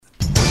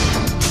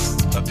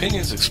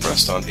opinions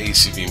expressed on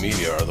ACB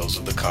Media are those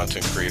of the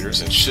content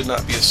creators and should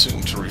not be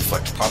assumed to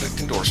reflect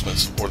product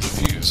endorsements or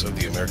the views of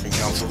the American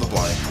Council of the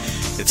Blind,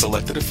 its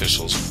elected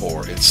officials,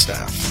 or its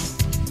staff.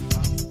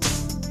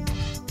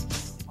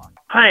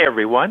 Hi,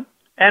 everyone,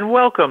 and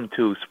welcome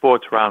to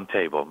Sports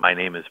Roundtable. My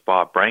name is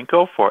Bob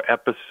Branco for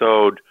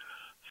episode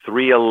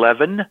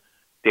 311,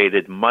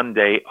 dated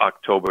Monday,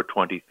 October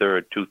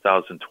 23rd,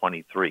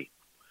 2023.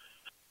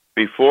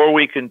 Before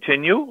we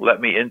continue,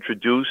 let me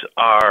introduce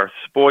our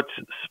sports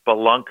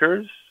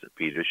spelunkers.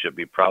 Peter should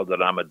be proud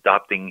that I'm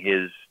adopting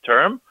his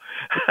term.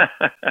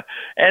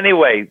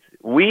 Anyway,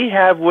 we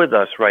have with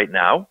us right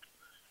now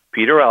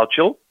Peter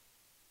Altschul.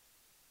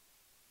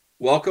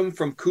 Welcome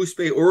from Coos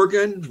Bay,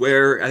 Oregon,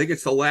 where I think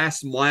it's the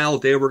last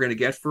mild day we're going to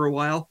get for a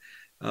while.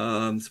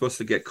 It's supposed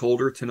to get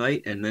colder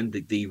tonight, and then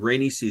the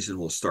rainy season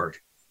will start.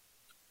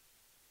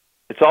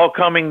 It's all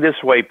coming this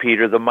way,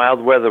 Peter, the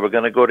mild weather. We're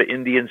going to go to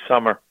Indian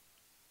summer.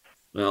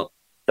 Well,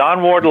 Don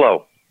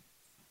Wardlow.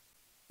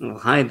 Well,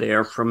 hi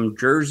there from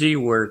Jersey,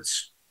 where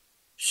it's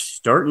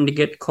starting to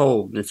get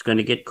cold. It's going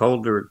to get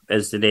colder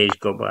as the days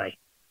go by.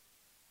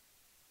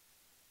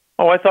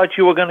 Oh, I thought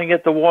you were going to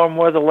get the warm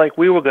weather like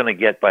we were going to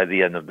get by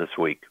the end of this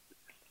week.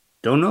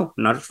 Don't know.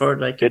 Not as far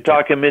as I can.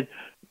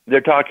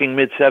 They're talking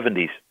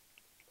mid-70s.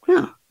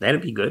 Yeah,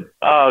 that'd be good.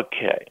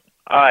 Okay.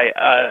 All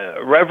right.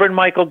 Reverend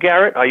Michael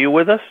Garrett, are you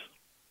with us?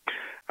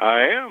 I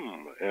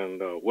am, and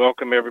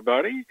welcome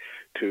everybody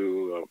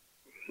to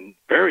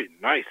very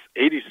nice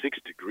 86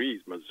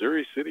 degrees,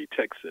 Missouri City,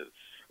 Texas.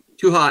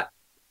 Too hot.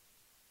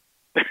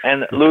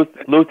 And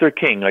Luther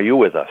King, are you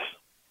with us?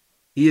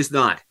 He is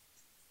not.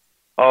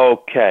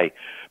 Okay.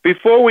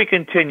 Before we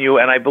continue,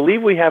 and I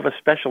believe we have a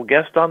special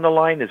guest on the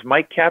line. Is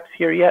Mike Capps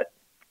here yet?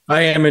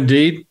 I am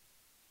indeed.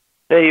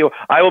 There you.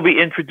 I will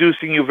be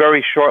introducing you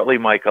very shortly,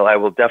 Michael. I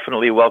will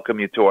definitely welcome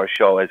you to our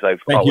show, as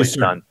I've always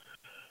done.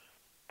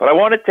 But I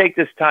want to take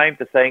this time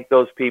to thank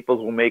those people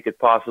who make it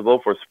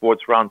possible for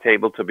Sports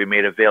Roundtable to be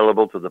made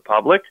available to the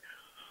public.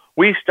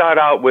 We start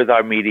out with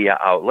our media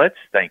outlets.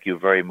 Thank you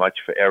very much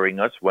for airing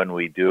us when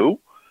we do.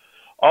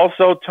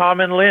 Also,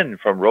 Tom and Lynn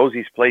from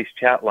Rosie's Place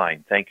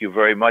Chatline. Thank you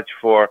very much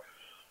for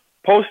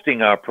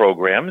posting our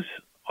programs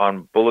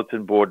on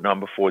bulletin board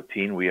number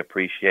 14. We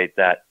appreciate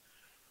that.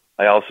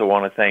 I also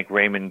want to thank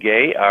Raymond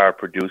Gay, our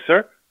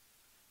producer,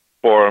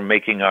 for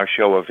making our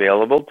show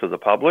available to the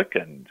public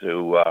and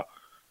to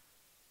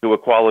do a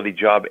quality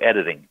job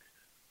editing.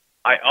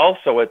 I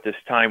also at this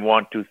time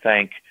want to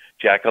thank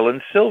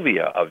Jacqueline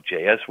Sylvia of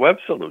JS Web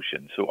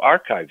Solutions, who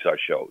archives our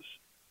shows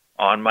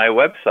on my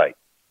website.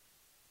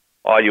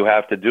 All you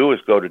have to do is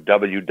go to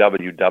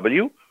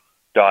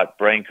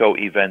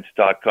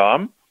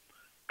www.brancoevents.com,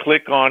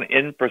 click on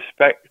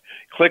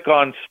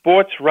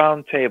Sports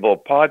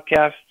Roundtable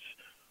podcasts,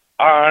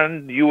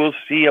 and you will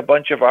see a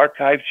bunch of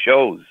archived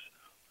shows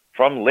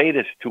from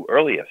latest to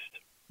earliest.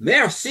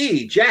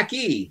 Merci,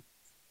 Jackie.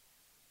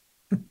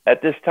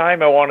 At this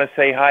time, I want to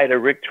say hi to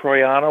Rick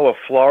Troiano of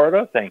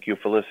Florida. Thank you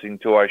for listening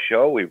to our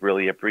show. We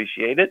really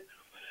appreciate it.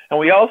 And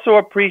we also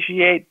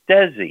appreciate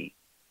Desi,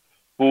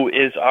 who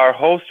is our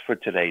host for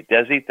today.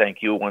 Desi,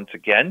 thank you once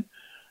again.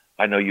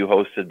 I know you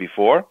hosted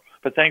before,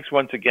 but thanks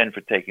once again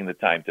for taking the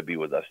time to be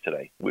with us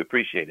today. We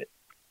appreciate it.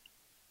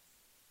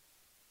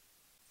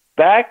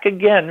 Back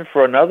again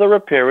for another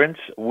appearance,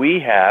 we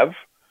have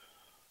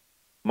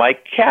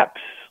Mike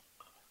Capps,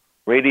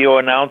 radio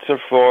announcer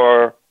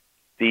for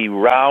the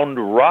Round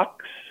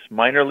Rocks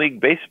minor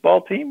league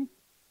baseball team.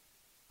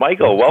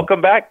 Michael,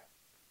 welcome back.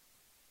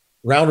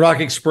 Round Rock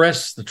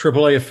Express, the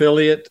AAA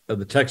affiliate of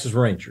the Texas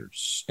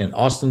Rangers in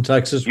Austin,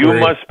 Texas. You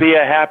must be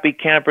a happy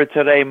camper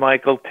today,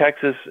 Michael.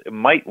 Texas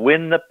might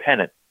win the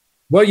pennant.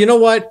 Well, you know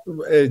what?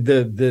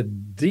 The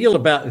deal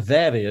about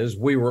that is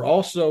we were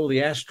also the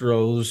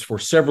Astros for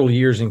several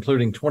years,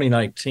 including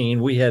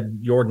 2019. We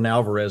had Jordan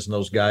Alvarez and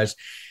those guys.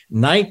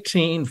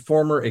 19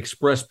 former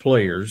Express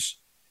players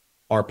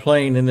are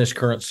playing in this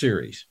current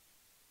series.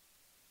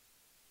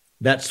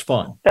 That's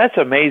fun. That's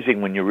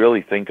amazing when you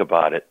really think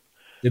about it.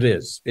 It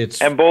is.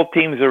 And both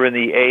teams are in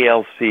the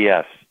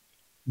ALCS.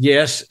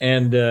 Yes,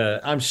 and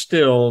I'm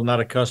still not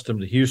accustomed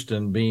to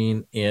Houston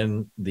being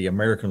in the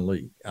American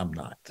League. I'm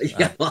not.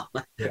 Yeah.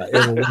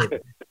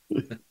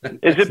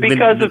 Is it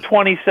because of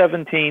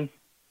 2017?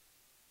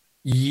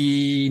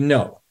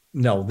 No.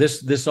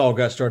 This all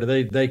got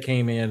started. They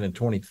came in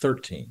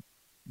 2013.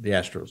 The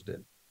Astros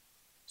did.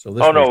 So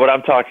this but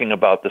I'm talking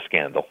about the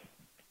scandal.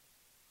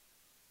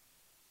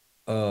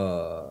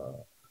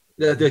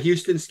 The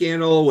Houston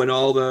scandal when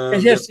all the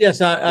yes,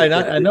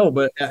 I know,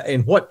 but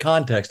in what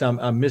context?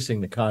 I'm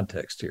missing the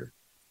context here.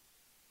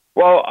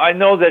 Well, I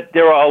know that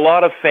there are a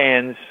lot of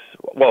fans.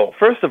 Well,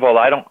 first of all,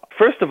 I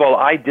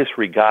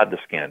disregard the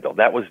scandal.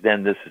 That was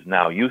then. This is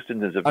now.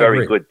 Houston is a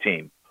very good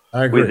team.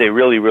 I agree. They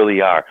really,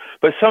 really are.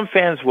 But some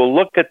fans will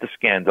look at the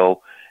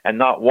scandal and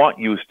not want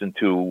Houston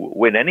to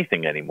win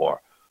anything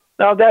anymore.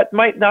 Now, that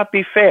might not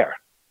be fair.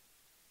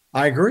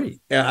 I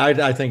agree.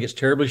 I think it's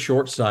terribly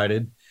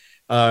short-sighted.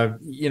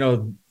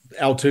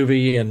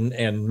 Altuve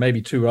and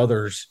maybe two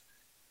others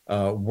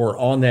were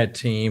on that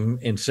team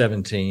in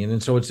 17.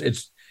 And so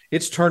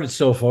it's turned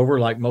itself over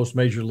like most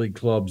major league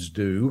clubs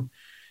do.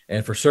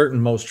 And for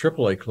certain, most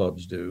AAA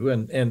clubs do.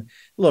 And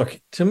look,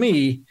 to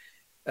me,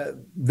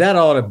 that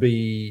ought to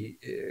be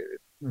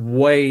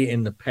way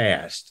in the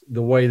past,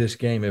 the way this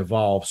game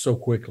evolved so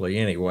quickly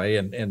anyway,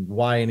 and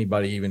why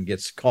anybody even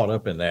gets caught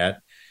up in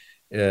that.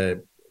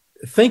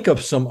 Think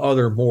of some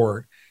other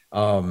more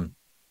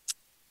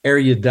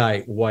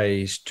erudite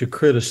ways to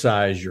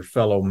criticize your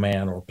fellow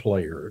man or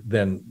player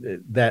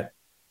than that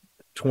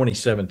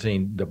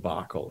 2017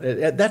 debacle.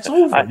 That's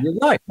over. You're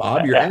right,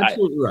 Bob. You're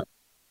absolutely right.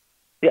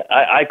 Yeah,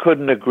 I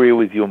couldn't agree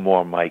with you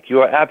more, Mike.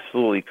 You are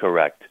absolutely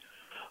correct.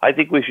 I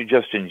think we should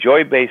just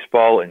enjoy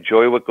baseball,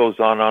 enjoy what goes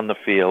on the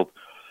field.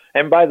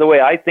 And by the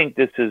way, I think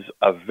this is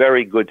a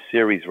very good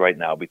series right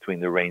now between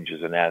the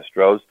Rangers and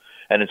Astros,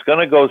 and it's going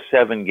to go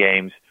 7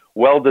 games.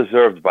 Well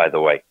deserved, by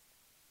the way.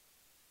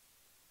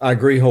 I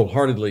agree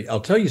wholeheartedly. I'll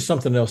tell you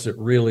something else that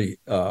really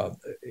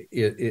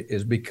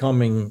is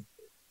becoming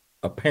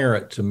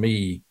apparent to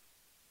me.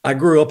 I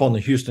grew up on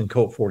the Houston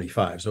Colt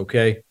 45s,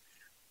 okay?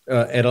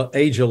 At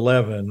age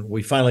 11,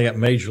 we finally got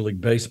Major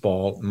League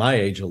Baseball. My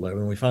age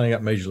 11, we finally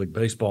got Major League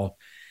Baseball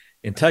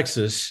in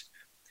Texas,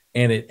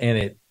 and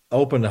it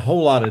opened a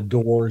whole lot of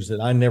doors that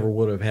I never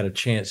would have had a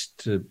chance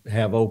to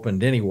have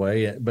opened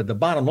anyway. But the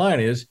bottom line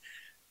is,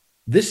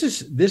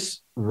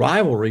 this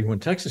rivalry when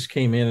Texas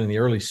came in the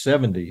early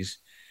 70s,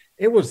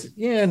 it was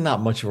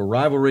not much of a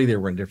rivalry. They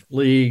were in different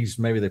leagues.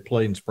 Maybe they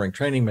played in spring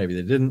training, maybe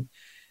they didn't.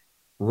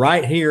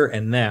 Right here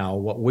and now,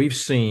 what we've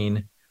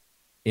seen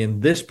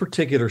in this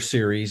particular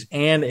series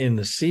and in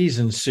the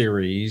season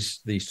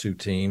series, these two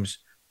teams,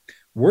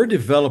 we're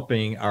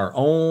developing our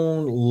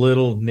own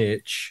little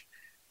niche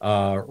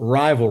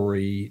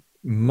rivalry,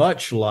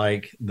 much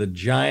like the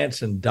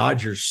Giants and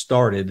Dodgers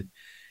started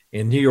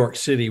in New York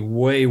City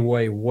way,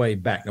 way, way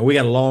back. Now, we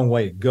got a long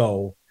way to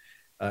go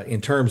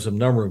in terms of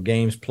number of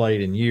games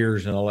played in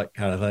years and all that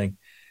kind of thing.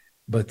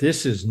 But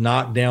this is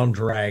knockdown,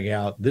 drag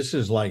out. This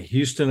is like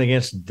Houston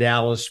against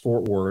Dallas,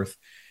 Fort Worth.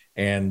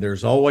 And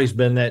there's always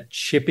been that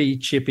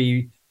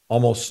chippy,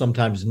 almost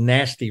sometimes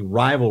nasty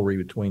rivalry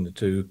between the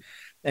two.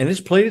 And it's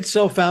played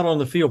itself out on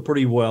the field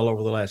pretty well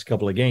over the last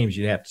couple of games,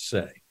 you'd have to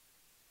say.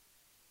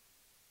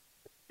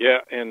 Yeah,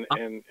 and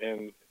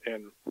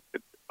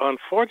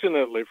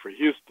unfortunately for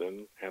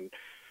Houston, and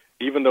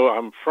even though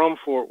I'm from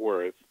Fort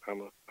Worth,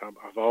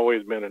 I've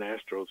always been an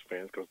Astros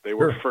fan because they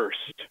were first.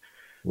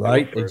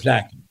 Right,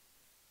 exactly.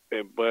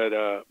 But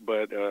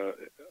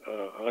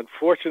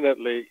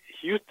unfortunately,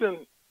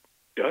 Houston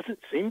doesn't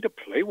seem to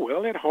play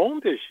well at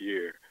home this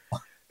year.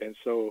 And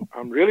so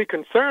I'm really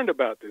concerned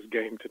about this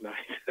game tonight.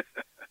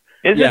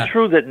 Is it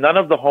true that none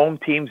of the home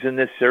teams in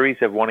this series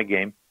have won a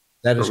game?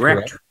 That is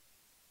correct.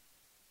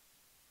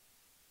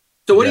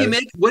 So what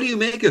do you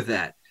make of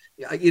that?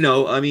 I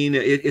mean,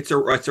 it's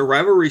a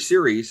rivalry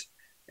series,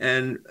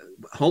 and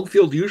home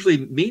field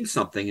usually means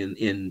something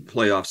in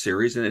playoff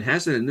series, and it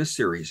hasn't in this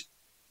series.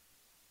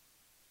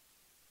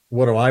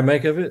 What do I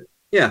make of it?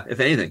 Yeah, if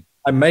anything.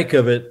 I make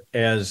of it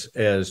as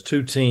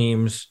two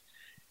teams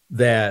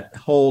that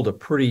hold a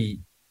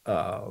pretty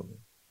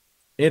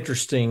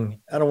interesting,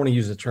 I don't want to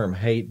use the term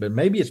hate, but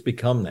maybe it's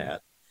become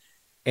that.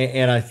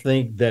 And I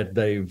think that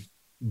they've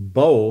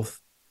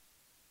both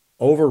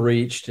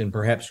overreached and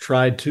perhaps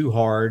tried too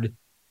hard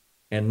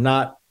and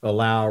not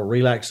allow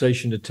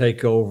relaxation to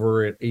take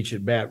over at each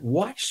at bat.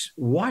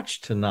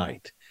 Watch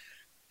tonight.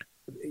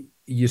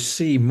 You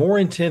see more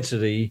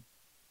intensity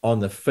on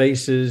the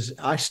faces.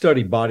 I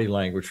study body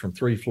language from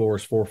 3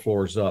 floors, 4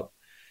 floors up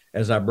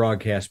as I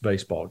broadcast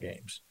baseball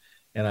games.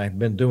 And I've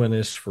been doing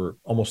this for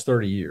almost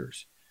 30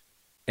 years.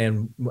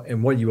 And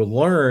what you will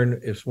learn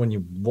is when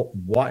you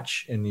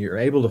watch and you're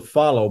able to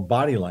follow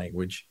body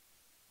language,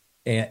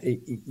 and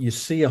you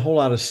see a whole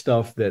lot of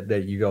stuff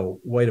that you go,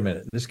 wait a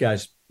minute, this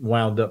guy's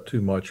wound up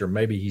too much, or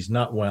maybe he's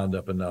not wound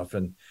up enough.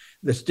 And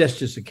that's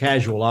just a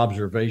casual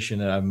observation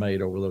that I've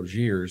made over those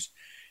years.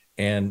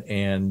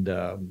 And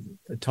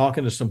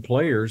talking to some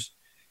players,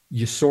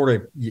 you sort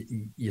of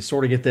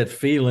get that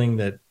feeling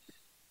that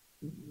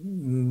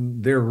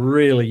they're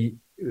really,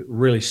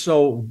 really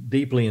so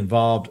deeply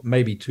involved,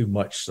 maybe too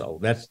much so.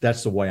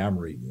 That's the way I'm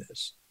reading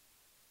this.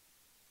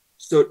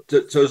 So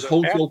is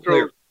home field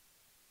player.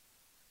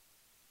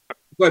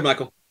 Go ahead,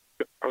 Michael.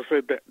 I'll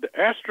say that the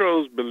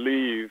Astros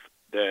believe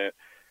that,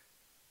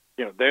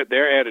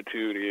 their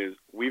attitude is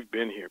we've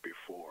been here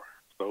before.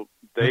 So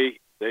they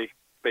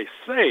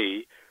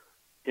say,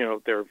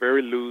 they're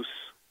very loose.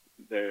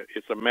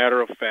 It's a matter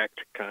of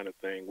fact kind of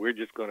thing. We're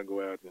just going to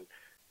go out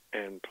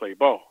and play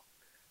ball.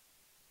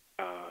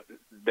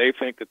 They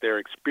think that their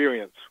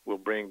experience will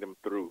bring them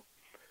through.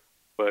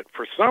 But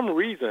for some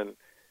reason,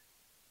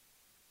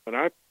 when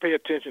I pay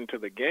attention to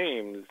the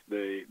games,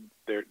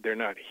 they're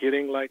not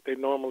hitting like they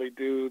normally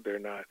do. They're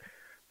not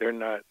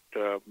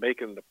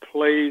making the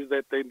plays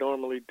that they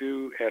normally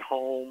do at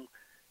home,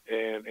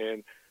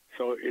 and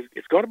so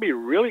it's going to be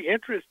really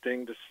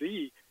interesting to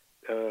see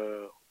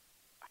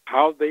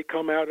how they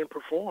come out and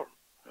perform.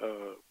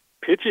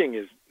 Pitching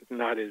is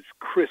not as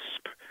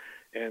crisp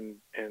and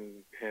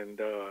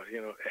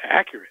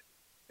accurate.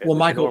 Well,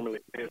 Michael,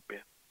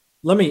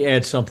 let me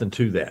add something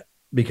to that,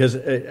 because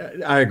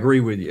I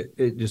agree with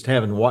you. Just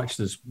having watched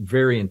this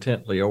very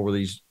intently over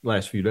these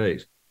last few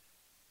days,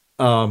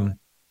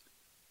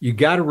 you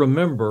got to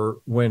remember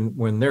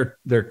when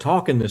they're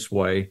talking this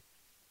way.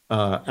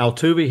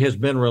 Altuve has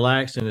been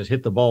relaxed and has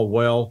hit the ball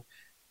well.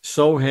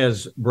 So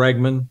has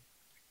Bregman,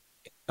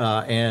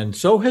 and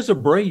so has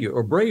Abreu.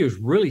 Abreu's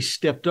really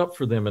stepped up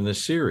for them in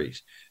this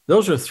series.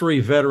 Those are three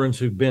veterans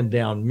who've been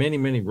down many,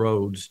 many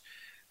roads,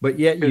 but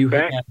yet his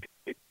back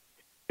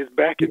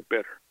is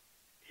better.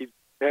 He's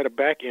had a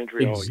back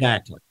injury all year.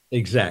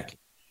 Exactly.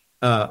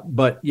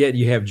 But yet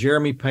you have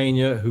Jeremy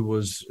Pena, who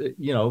was,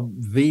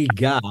 the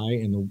guy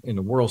in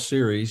the World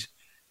Series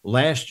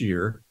last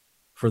year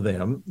for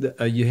them.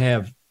 You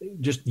have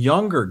just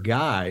younger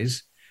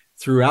guys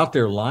throughout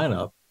their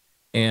lineup,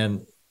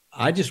 and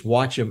I just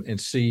watch them and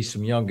see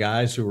some young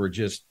guys who are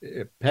just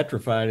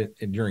petrified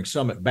during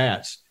some at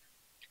bats.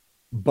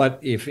 But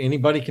if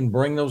anybody can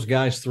bring those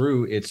guys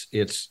through, it's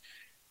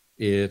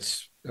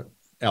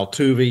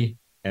Altuve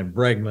and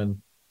Bregman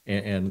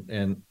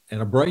and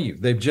Abreu.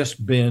 They've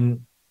just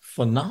been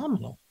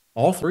phenomenal,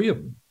 all three of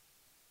them.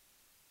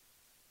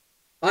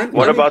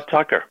 What about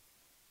Tucker?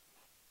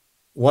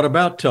 What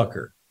about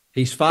Tucker?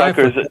 He's five.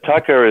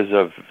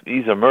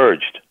 He's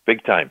emerged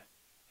big time.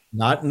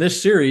 Not in this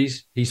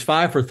series. He's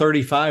 5 for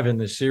 35 in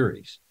this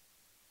series.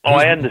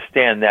 I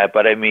understand that,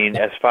 but I mean,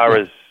 as far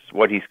as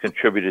what he's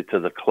contributed to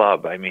the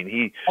club, I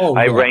mean,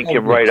 I rank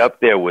him right up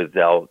there with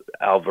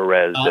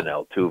Alvarez and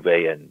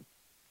Altuve and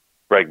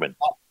Bregman.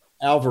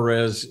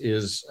 Alvarez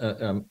is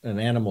an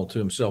animal to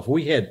himself.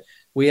 We had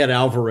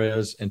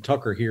Alvarez and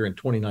Tucker here in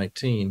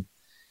 2019,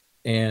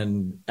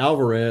 and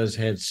Alvarez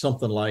had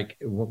something like,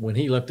 when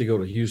he left to go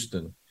to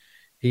Houston,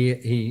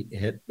 he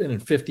had been in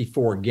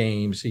 54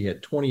 games. He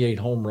had 28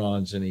 home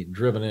runs, and he'd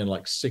driven in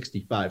like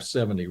 65,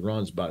 70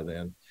 runs by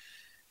then.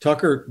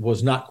 Tucker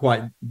was not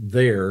quite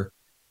there,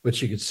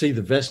 but you could see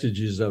the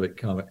vestiges of it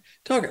coming.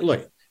 Tucker,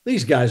 look,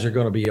 these guys are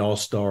going to be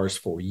all-stars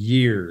for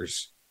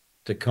years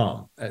to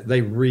come. They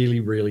really,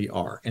 really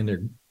are.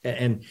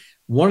 And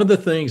one of the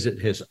things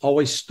that has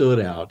always stood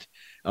out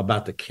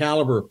about the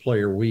caliber of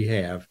player we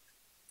have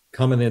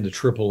coming into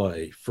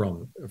AAA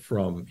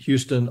from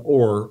Houston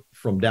or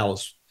from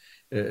Dallas,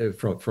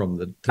 from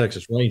the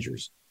Texas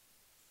Rangers,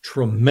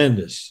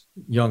 tremendous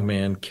young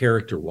man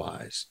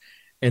character-wise.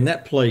 And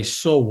that plays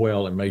so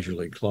well in major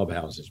league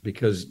clubhouses,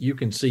 because you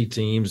can see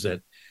teams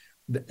that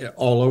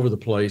all over the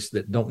place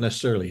that don't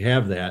necessarily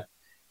have that,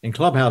 and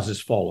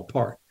clubhouses fall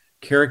apart.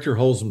 Character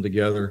holds them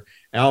together.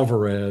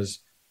 Alvarez,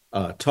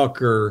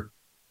 Tucker,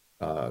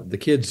 the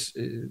kids,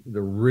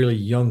 the really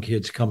young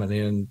kids coming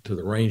in to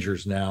the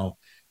Rangers now,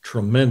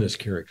 tremendous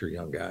character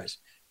young guys.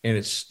 And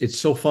it's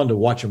so fun to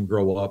watch them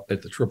grow up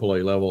at the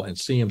AAA level and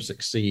see them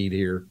succeed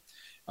here.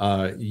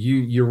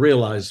 You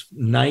realize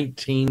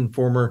 19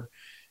 former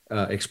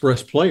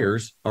Express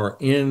players are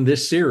in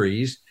this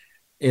series.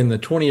 In the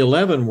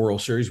 2011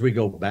 World Series, we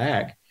go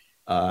back,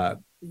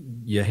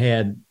 you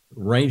had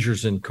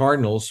Rangers and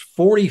Cardinals,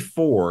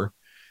 44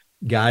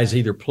 guys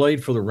either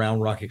played for the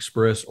Round Rock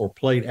Express or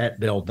played at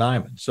Dell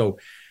Diamond. So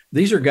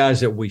these are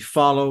guys that we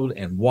followed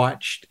and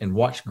watched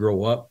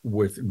grow up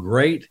with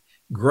great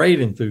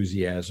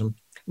enthusiasm,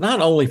 not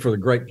only for the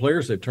great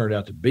players they've turned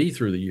out to be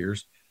through the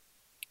years,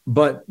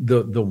 but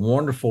the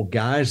wonderful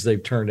guys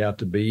they've turned out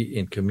to be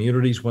in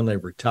communities when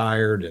they've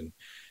retired, and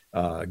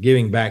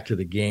giving back to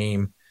the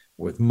game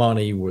with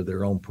money, with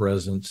their own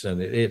presence.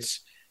 And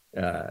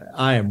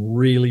I am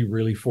really,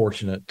 really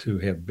fortunate to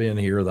have been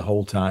here the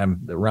whole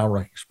time the Round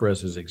Rock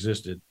Express has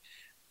existed.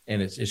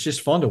 And it's just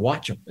fun to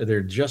watch them.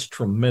 They're just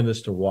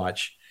tremendous to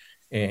watch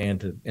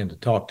and to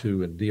talk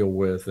to and deal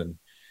with. And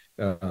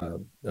a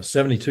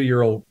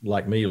 72-year-old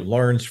like me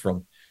learns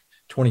from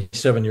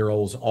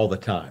 27-year-olds all the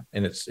time.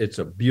 And it's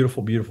a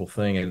beautiful, beautiful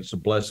thing. And it's a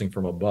blessing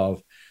from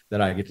above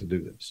that I get to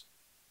do this.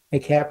 Hey,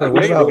 Capper,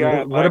 what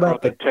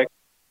about the tech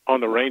on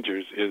the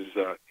Rangers is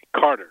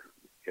Carter.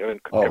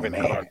 Evan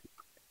man. Carter.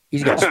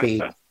 He's got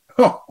speed.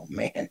 Oh,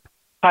 man.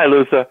 Hi,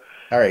 Luther.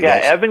 All right, yeah,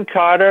 guys. Evan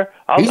Carter.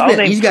 I'll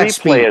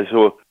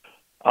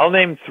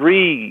name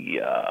three.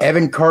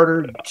 Evan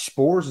Carter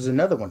Spores is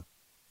another one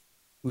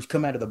who's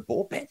come out of the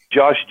bullpen.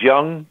 Josh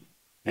Jung.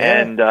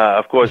 Yeah. And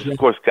of course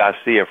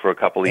Garcia for a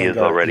couple of years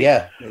already.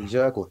 Yeah,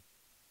 exactly.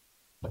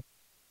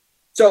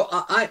 So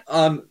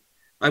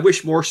I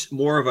wish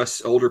more of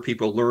us older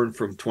people learn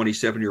from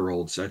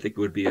 27-year-olds. I think it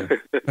would be a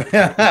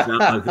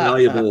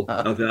valuable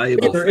thing.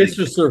 It's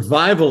a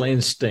survival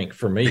instinct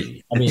for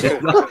me. I mean,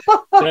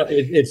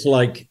 it's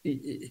like,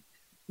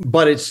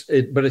 but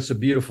it's a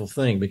beautiful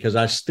thing, because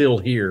I still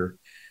hear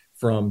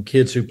from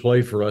kids who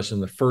played for us in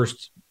the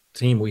first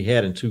team we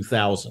had in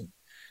 2000.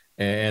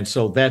 And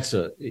so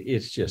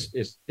it's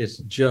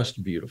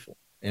just beautiful.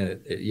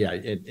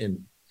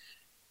 And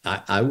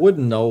I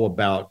wouldn't know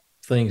about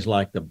things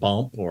like the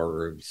bump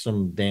or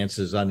some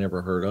dances I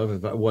never heard of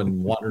if I wasn't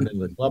wandering in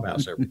the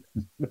clubhouse every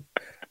day.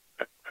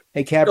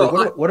 Hey, Capper,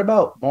 what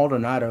about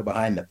Maldonado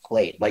behind the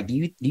plate? Like,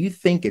 do you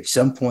think at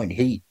some point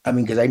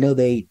because I know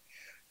they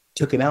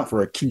took him out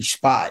for a key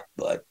spot,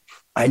 but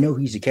I know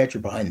he's a catcher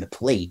behind the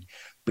plate.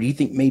 But do you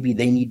think maybe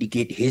they need to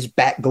get his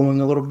bat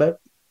going a little bit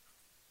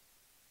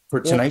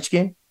for tonight's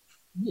game?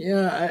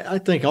 Yeah, I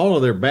think all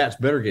of their bats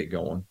better get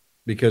going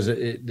because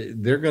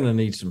they're going to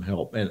need some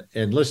help.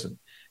 And listen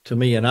to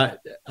me, and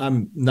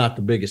I'm not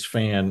the biggest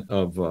fan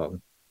of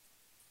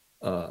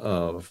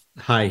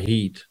high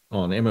heat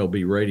on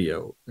MLB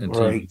radio and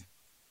right. TV.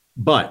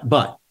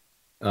 But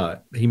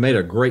he made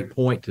a great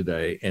point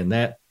today, and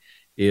that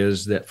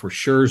is that for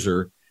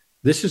Scherzer,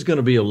 this is going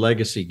to be a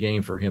legacy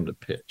game for him to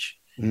pitch.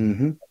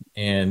 Mm-hmm.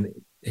 And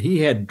he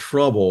had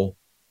trouble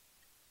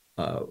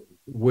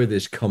with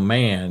his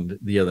command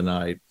the other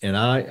night, and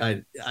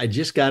I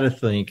just got to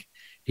think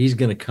he's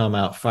going to come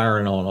out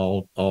firing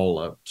on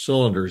all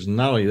cylinders. And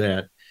not only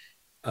that,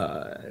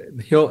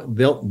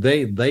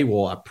 they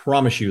will. I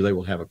promise you, they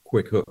will have a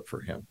quick hook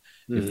for him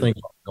if things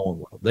aren't going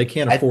well. They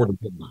can't afford to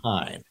get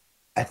behind.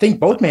 I think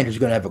both managers are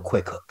going to have a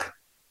quick hook.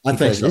 I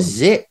think so. This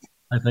is it.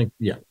 I think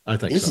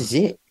this so. is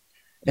it.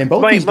 And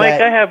both Mike,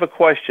 I have a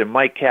question.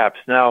 Mike Capps.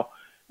 Now,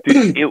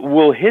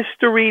 will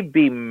history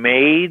be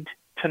made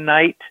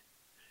tonight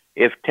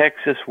if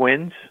Texas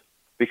wins?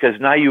 Because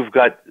now you've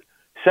got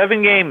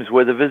 7 games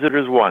where the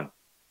visitors won.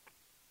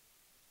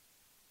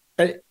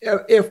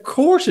 Of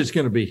course, it's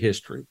going to be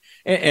history.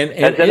 And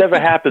has that ever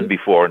happened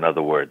before? In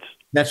other words,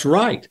 that's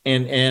right.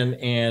 And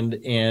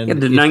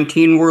the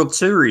 19 World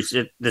Series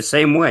the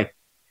same way.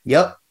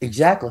 Yep,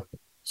 exactly.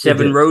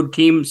 7 road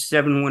teams,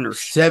 7 winners.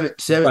 Seven.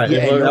 Right.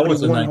 Yeah, that was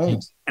the 19.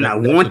 And I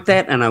want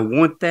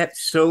that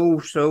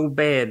so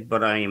bad,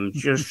 but I am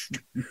just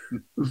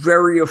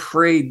very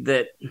afraid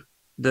that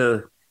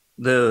the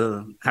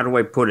how do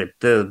I put it?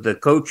 The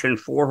coach and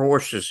 4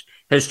 horses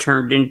has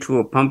turned into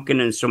a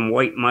pumpkin and some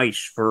white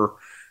mice for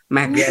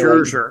Max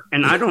Scherzer,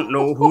 and I don't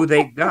know who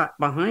they got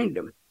behind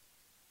him.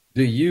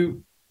 Do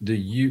you?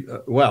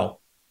 It's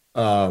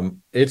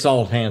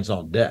all hands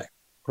on deck.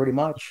 Pretty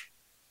much.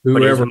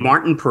 But is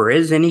Martin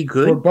Perez any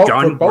good?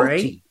 John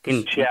Gray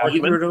can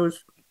either of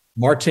those.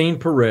 Martin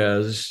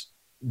Perez,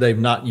 they've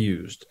not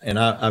used, and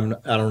I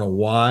don't know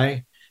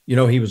why. You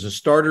know, he was a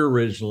starter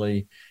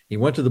originally. He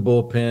went to the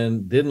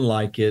bullpen, didn't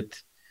like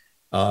it.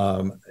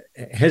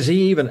 Has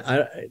he even?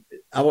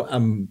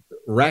 I'm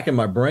racking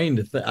my brain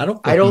to think. I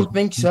don't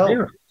think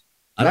so.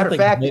 Matter of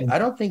fact, I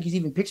don't think he's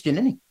even pitched an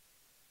inning.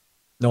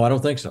 No, I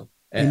don't think so.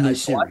 And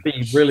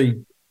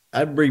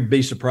I'd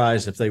be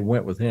surprised if they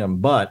went with him.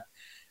 But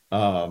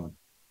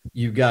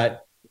you've got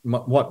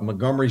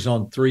Montgomery's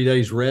on 3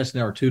 days rest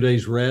now or 2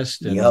 days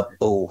rest. And yep.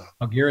 Oh,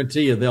 I'll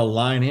guarantee you they'll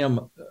line him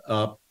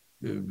up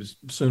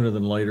sooner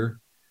than later.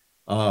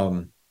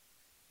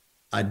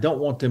 I don't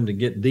want them to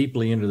get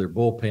deeply into their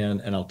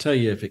bullpen. And I'll tell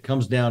you, if it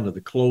comes down to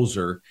the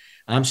closer,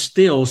 I'm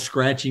still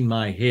scratching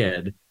my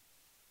head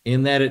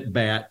in that at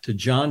bat to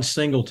John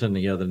Singleton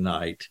the other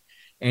night.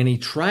 And he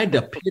tried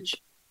to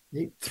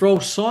throw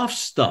soft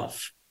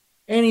stuff,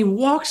 and he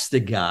walks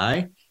the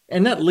guy,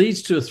 and that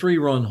leads to a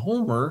 3-run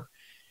homer.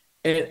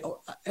 And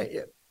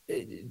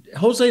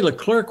Jose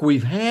Leclerc,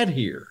 we've had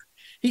here.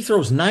 He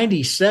throws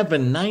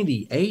 97,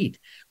 98.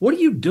 What are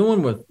you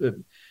doing with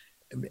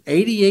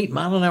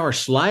 88-mile-an-hour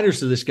sliders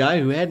to this guy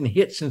who hadn't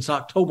hit since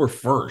October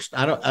 1st?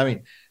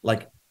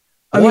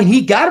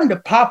 He got him to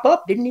pop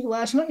up, didn't he,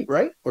 last night,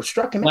 right? Or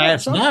struck him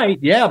last night,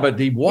 yeah, but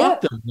he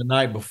walked him the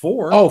night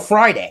before. Oh,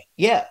 Friday,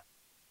 yeah.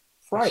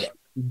 Friday.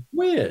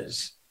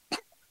 Whiz.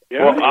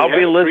 Yeah, well, I'll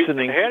be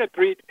listening. Had a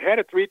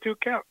 3-2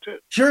 count too.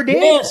 Sure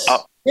did.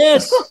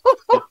 Yes.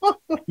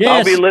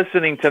 I'll be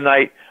listening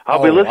tonight.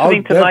 I'll be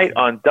listening tonight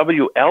on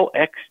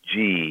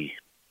WLXG.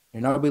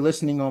 And I'll be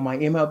listening on my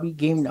MLB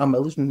game. I'm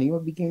listening to the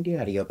MLB game day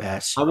audio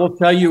pass. I will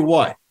tell you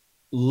what.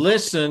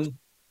 Listen,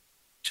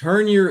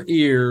 turn your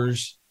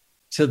ears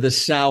to the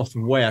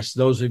Southwest,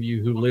 those of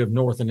you who live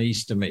north and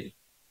east of me.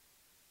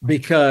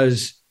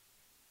 Because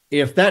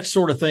if that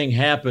sort of thing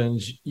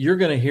happens, you're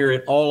going to hear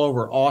it all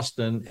over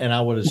Austin, and I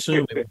would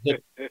assume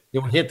it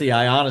would hit the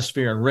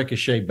ionosphere and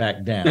ricochet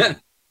back down.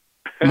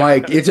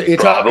 Mike, it's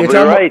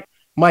right.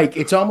 Mike,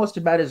 it's almost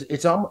about as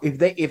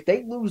if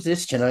they lose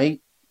this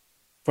tonight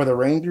for the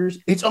Rangers,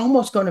 it's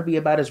almost going to be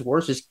about as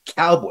worse as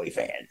Cowboy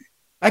fan.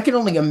 I can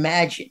only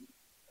imagine.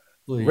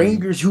 Please.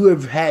 Rangers who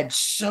have had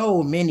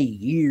so many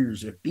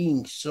years of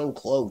being so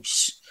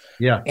close,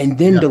 and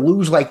then to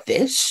lose like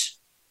this,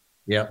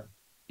 yeah.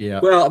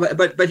 Well,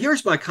 but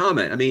here's my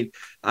comment. I mean,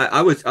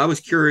 I was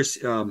curious.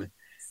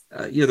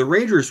 The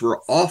Rangers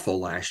were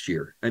awful last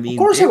year. I mean, of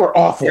course they were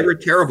awful. They were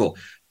terrible.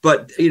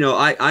 But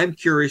I'm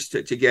curious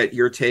to get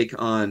your take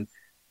on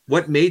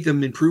what made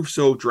them improve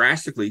so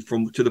drastically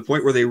to the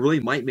point where they really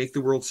might make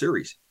the World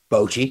Series.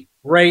 Bochy,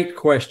 great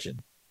question.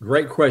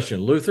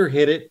 Luther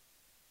hit it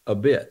a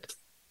bit,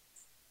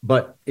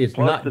 but it's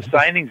not the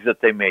signings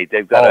that they made.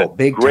 They've got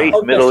a great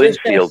middle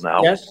infield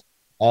now. Yes,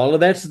 all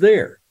of that's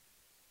there.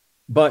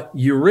 But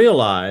you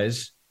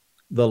realize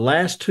the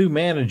last 2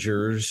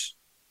 managers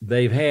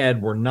they've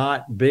had were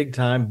not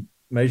big-time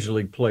major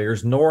league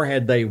players, nor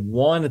had they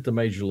won at the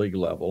major league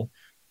level.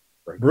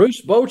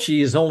 Bruce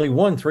Bochy has only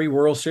won 3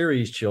 World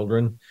Series,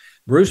 children.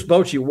 Bruce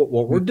Bochy,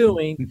 what we're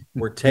doing,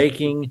 we're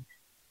taking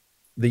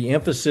the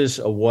emphasis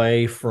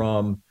away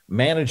from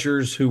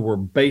managers who were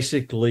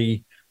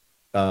basically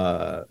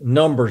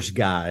numbers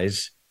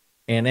guys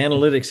and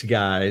analytics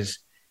guys,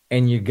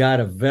 and you got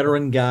a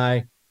veteran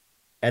guy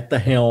at the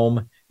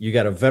helm. You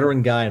got a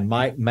veteran guy in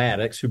Mike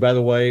Maddox, who, by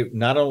the way,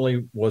 not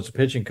only was a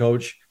pitching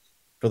coach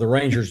for the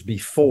Rangers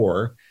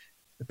before,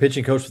 the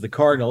pitching coach for the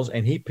Cardinals,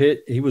 and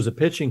he was a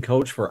pitching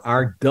coach for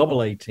our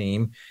Double-A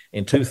team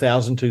in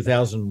 2000,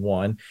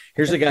 2001.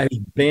 Here's a guy who's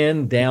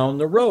been down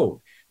the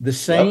road. The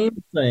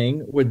same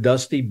thing with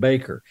Dusty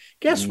Baker.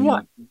 Guess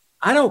what?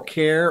 I don't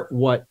care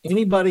what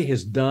anybody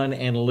has done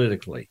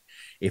analytically.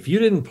 If you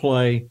didn't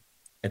play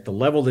at the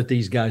level that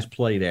these guys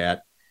played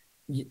at,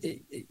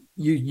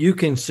 you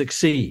can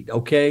succeed,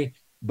 okay?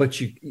 But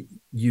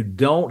you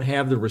don't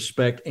have the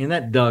respect in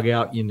that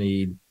dugout you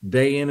need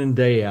day in and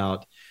day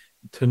out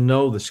to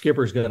know the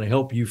skipper's going to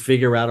help you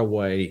figure out a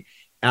way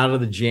out of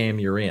the jam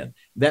you're in.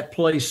 That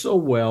plays so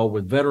well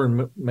with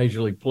veteran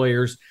major league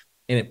players,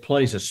 and it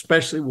plays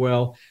especially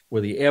well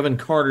with the Evan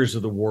Carters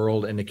of the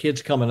world and the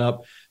kids coming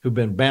up who've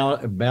been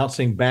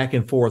bouncing back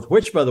and forth,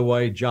 which, by the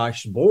way,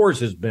 Josh Boers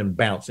has been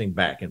bouncing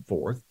back and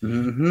forth,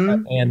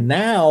 and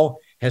now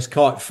has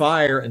caught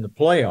fire in the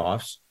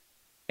playoffs,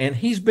 and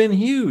he's been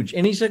huge,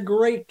 and he's a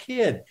great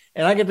kid,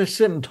 and I get to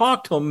sit and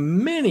talk to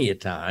him many a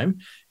time.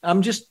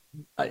 I'm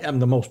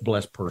the most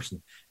blessed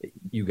person.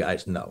 You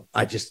guys know.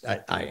 I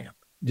am.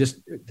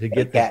 Just to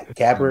get that.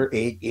 Capper,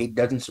 it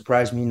doesn't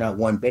surprise me not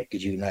one bit,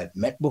 because you and I have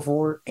met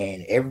before,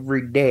 and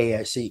every day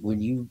I see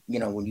when you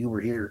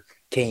were here,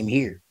 came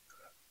here,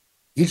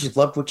 you just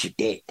loved what you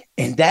did.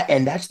 And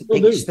that's the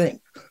biggest thing.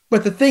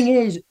 But the thing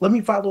is, let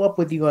me follow up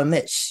with you on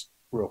this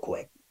real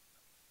quick.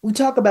 We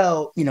talk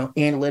about,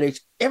 analytics.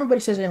 Everybody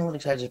says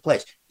analytics has its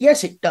place.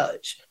 Yes, it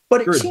does.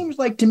 But it seems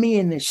like to me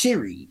in this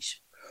series,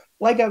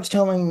 like I was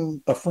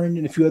telling a friend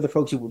and a few other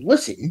folks who would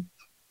listen,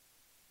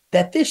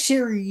 that this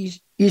series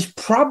is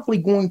probably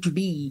going to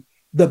be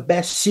the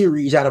best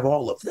series out of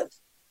all of them.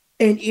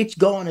 And it's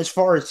gone as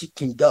far as it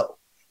can go,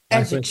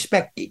 as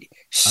expected.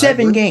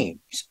 7 games.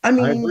 I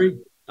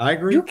mean, I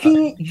agree.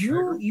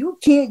 You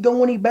can't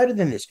go any better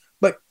than this.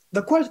 But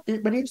here's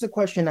the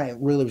question I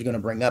really was going to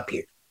bring up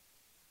here.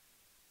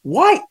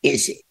 Why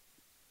is it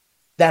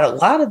that a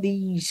lot of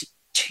these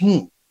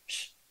teams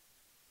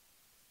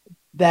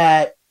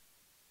that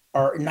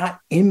are not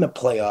in the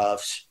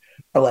playoffs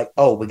are like,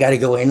 oh, we got to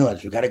go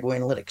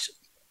analytics.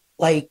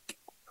 Like,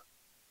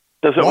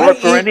 doesn't work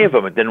for any of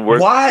them. It didn't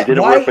work. It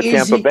didn't work for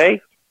Tampa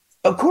Bay.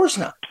 Of course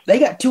not. They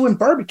got 2 in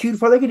barbecue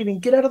before they could even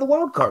get out of the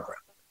wild card round.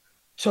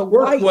 So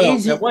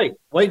is it?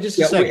 Wait just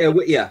a second.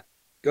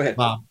 Go ahead,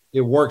 Bob.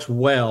 It works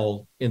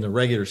well in the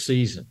regular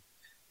season,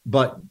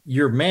 but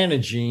you're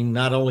managing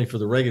not only for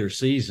the regular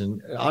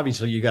season.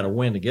 Obviously, you got to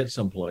win to get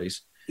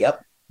someplace.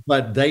 Yep.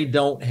 But they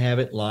don't have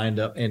it lined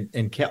up. And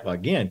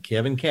again,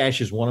 Kevin Cash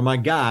is one of my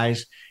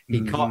guys.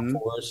 He caught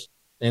for us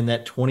in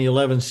that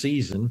 2011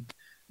 season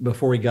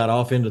before he got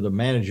off into the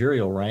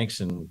managerial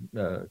ranks and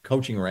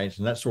coaching ranks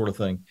and that sort of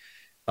thing.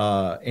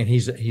 And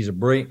he's a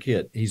brilliant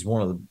kid. He's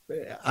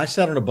I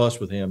sat on a bus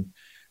with him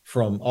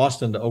from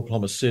Austin to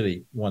Oklahoma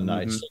City one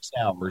night, 6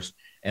 hours,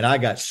 and I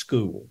got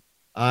school.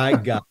 I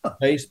got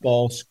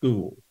baseball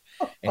school.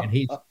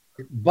 And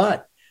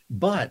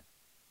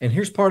and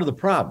here's part of the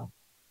problem.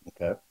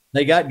 Okay.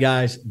 They got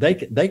guys, they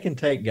can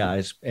take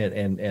guys,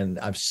 and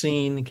I've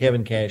seen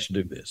Kevin Cash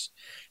do this.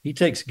 He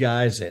takes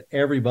guys that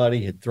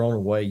everybody had thrown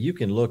away. You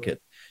can look at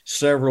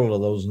several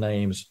of those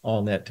names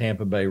on that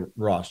Tampa Bay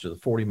roster, the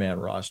 40-man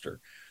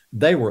roster.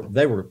 They were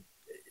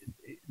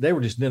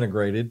just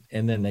denigrated,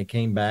 and then they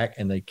came back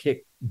and they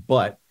kicked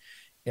butt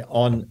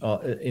on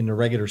in the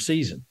regular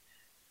season.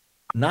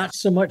 Not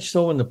so much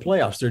so in the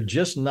playoffs. They're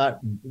just not,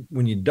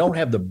 when you don't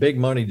have the big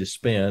money to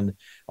spend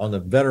on the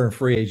veteran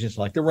free agents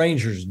like the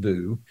Rangers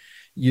do,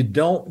 you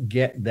don't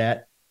get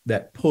that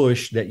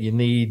push that you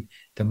need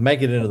to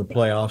make it into the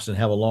playoffs and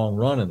have a long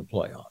run in the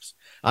playoffs.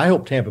 I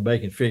hope Tampa Bay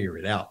can figure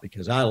it out,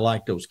 because I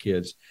like those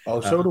kids.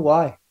 Oh, so do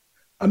I.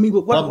 I mean,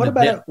 but what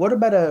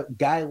about a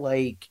guy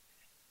like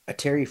a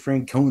Terry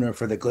Francona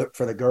for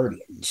the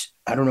Guardians?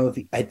 I don't know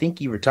I think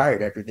he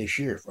retired after this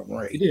year, if I'm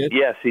right. He did.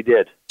 Yes, he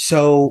did.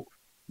 So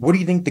what do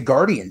you think the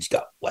Guardians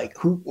got?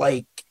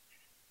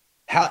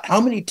 How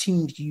many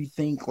teams do you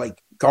think,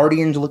 like,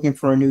 Guardians looking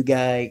for a new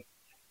guy?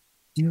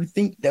 Do you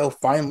think they'll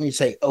finally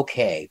say,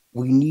 okay,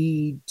 we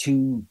need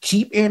to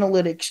keep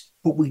analytics,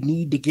 but we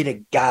need to get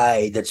a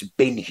guy that's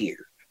been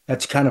here,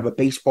 that's kind of a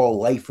baseball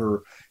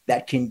lifer,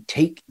 that can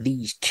take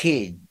these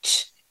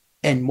kids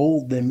and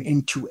mold them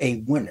into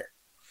a winner?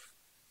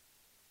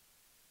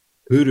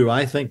 Who do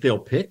I think they'll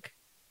pick?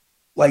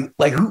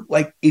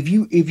 If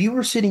you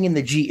were sitting in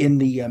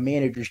the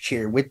manager's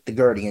chair with the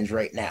Guardians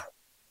right now,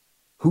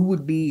 who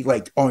would be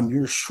on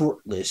your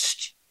short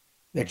list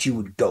that you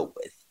would go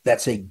with?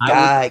 That's a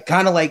guy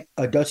kind of like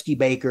a Dusty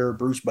Baker,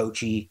 Bruce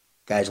Bochy,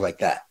 guys like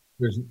that.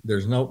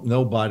 There's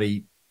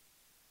nobody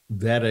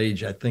that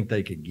age, I think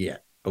they could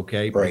get.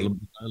 Okay, right.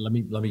 But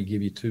let me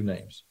give you two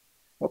names.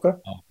 Okay.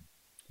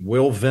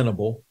 Will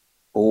Venable,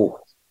 Oh,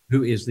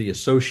 who is the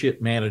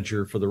associate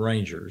manager for the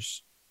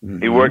Rangers.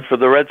 He worked for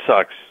the Red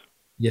Sox.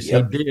 Yes,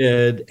 he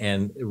did.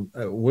 And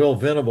Will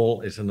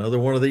Venable is another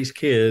one of these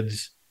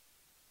kids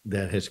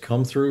that has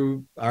come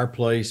through our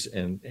place,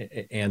 and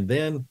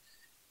then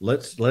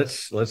let's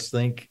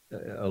think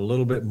a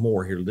little bit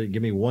more here.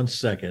 Give me 1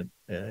 second.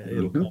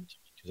 It'll come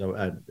to me.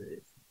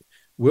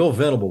 Will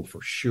Venable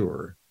for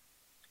sure.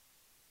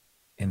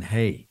 And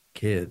hey,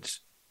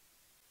 kids,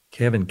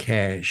 Kevin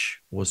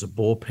Cash was a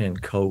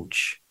bullpen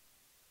coach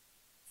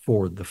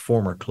for the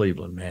former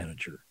Cleveland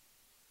manager.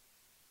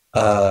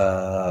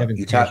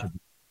 Kevin Cash.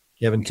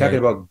 Talking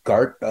about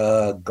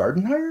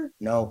Gardenhire?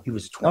 No, he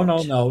was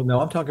 20. No.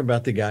 I'm talking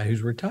about the guy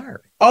who's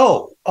retiring.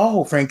 Oh,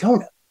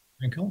 Francona.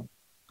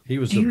 He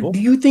was. Do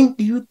you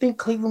think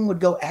Cleveland would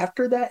go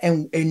after that?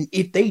 And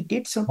if they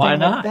did something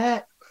like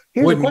that,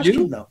 here's a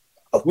question though.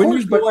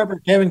 Wouldn't you go after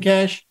Kevin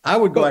Cash? I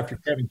would go after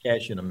Kevin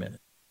Cash in a minute.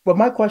 But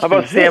my question: How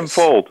about Sam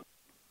Fold?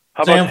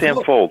 How about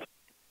Sam Fold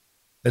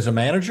as a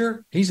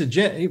manager? He's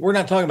we're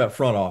not talking about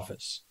front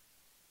office.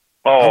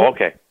 Oh,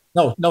 okay.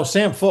 No,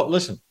 Sam Fold.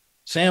 Listen,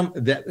 Sam.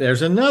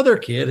 There's another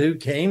kid who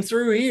came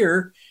through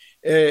here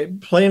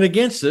playing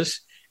against us,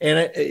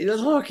 and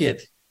look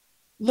at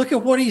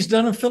what he's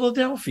done in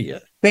Philadelphia.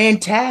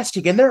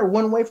 Fantastic, and they're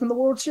one away from the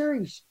World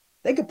Series.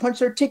 They could punch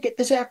their ticket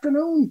this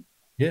afternoon.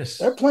 Yes,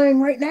 they're playing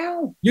right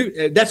now.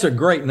 That's a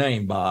great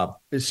name, Bob.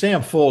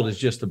 Sam Fold is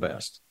just the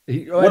best.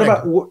 What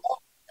about who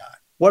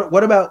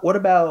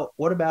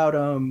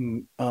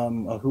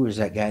is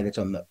that guy that's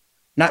on the,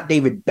 not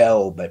David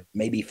Bell, but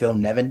maybe Phil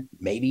Nevin?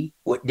 Maybe.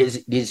 What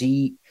does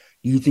he?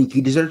 Do you think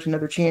he deserves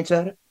another chance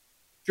at it?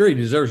 Sure, he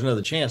deserves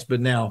another chance, but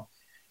now,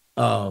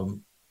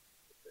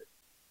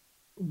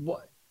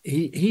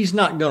 he's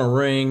not going to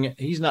ring.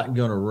 He's not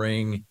going to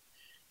ring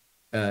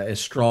as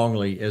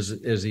strongly as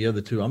the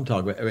other two I'm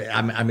talking about.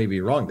 I may be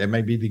wrong. That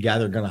may be the guy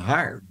they're going to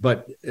hire,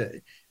 but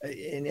here's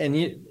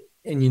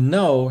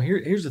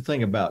the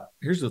thing about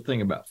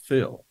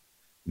Phil.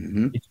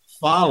 Mm-hmm. If you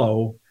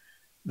follow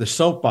the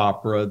soap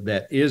opera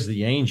that is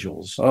the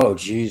Angels. Oh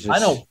Jesus! I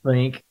don't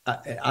think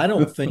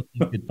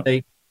you could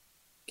take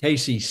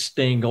Casey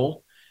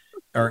Stengel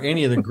or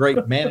any of the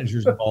great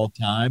managers of all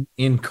time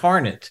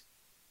incarnate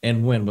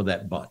and win with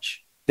that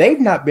bunch. They've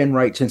not been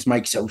right since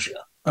Mike Scioscia.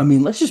 I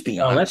mean, let's just be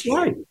honest.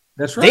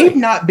 That's right. They've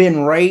not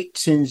been right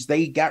since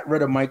they got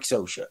rid of Mike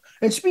Scioscia.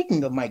 And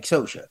speaking of Mike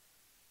Scioscia,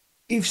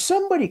 if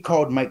somebody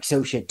called Mike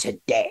Scioscia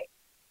today,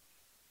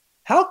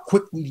 how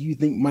quickly do you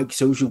think Mike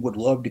Scioscia would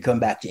love to come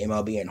back to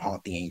MLB and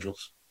haunt the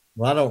Angels?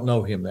 Well, I don't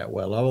know him that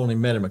well. I've only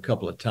met him a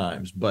couple of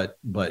times, but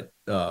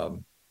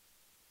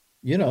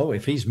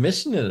if he's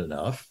missing it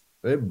enough,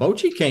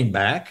 Bochy came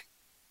back.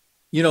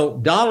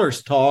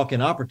 Dollars talk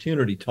and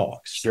opportunity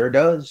talks. Sure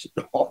does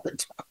all the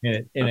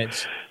time. And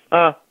it's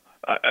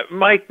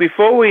Mike,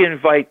 before we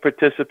invite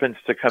participants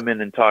to come in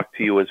and talk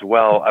to you as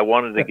well, I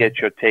wanted to get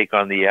your take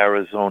on the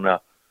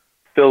Arizona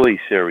Philly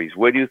series.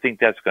 Where do you think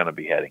that's going to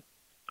be heading?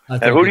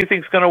 And who do you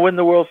think is going to win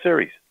the World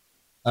Series?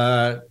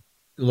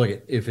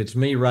 Look, if it's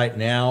me right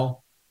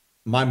now,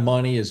 my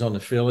money is on the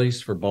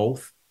Phillies for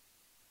both.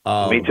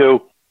 Me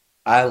too.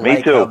 I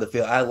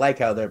like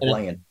how they're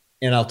playing.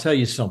 And I'll tell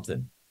you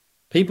something.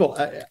 People,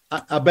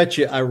 I bet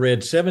you I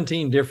read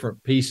 17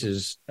 different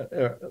pieces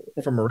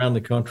from around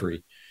the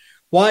country.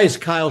 Why is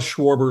Kyle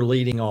Schwarber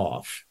leading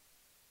off?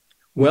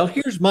 Well,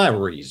 here's my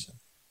reason.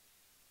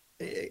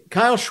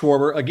 Kyle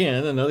Schwarber,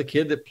 again, another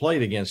kid that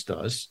played against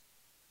us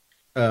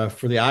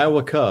for the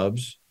Iowa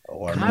Cubs.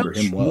 I remember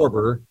him well.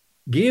 Schwarber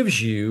gives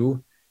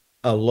you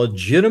a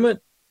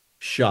legitimate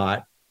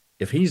shot.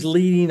 If he's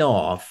leading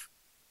off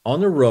on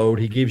the road,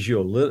 he gives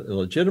you a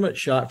legitimate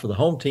shot for the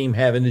home team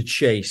having to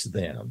chase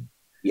them.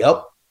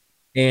 Yep.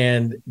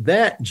 And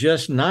that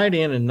just night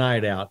in and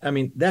night out, I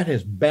mean, that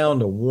has bound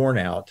to worn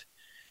out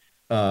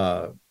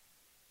the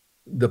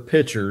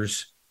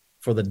pitchers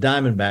for the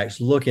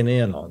Diamondbacks looking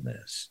in on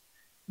this.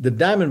 The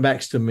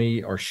Diamondbacks, to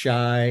me, are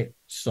shy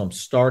some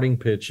starting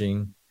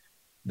pitching.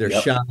 They're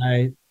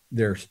shy.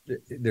 They're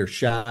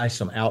shy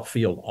some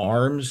outfield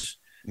arms.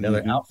 Now,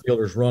 the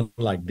outfielders run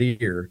like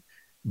deer,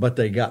 but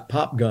they got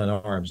pop gun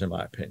arms, in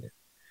my opinion.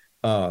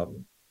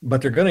 But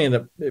they're going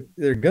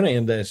to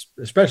end this,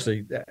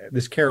 especially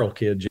this Carroll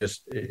kid.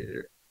 Just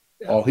he's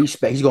going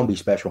to be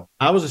special.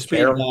 I was a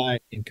speed guy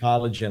in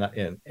college,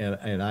 and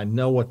I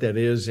know what that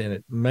is, and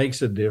it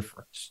makes a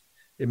difference.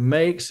 It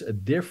makes a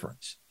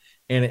difference,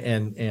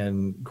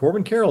 and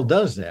Corbin Carroll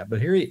does that.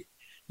 But here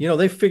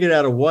they figured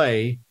out a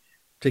way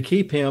to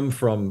keep him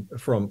from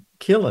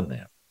killing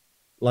them,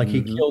 like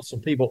he killed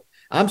some people.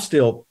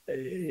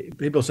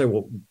 People say,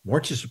 well,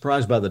 weren't you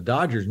surprised by the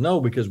Dodgers?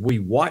 No, because we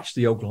watched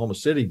the Oklahoma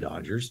City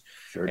Dodgers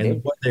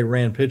and what they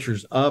ran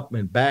pitchers up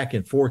and back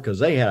and forth because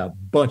they had a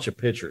bunch of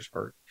pitchers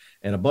hurt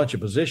and a bunch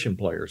of position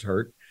players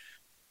hurt.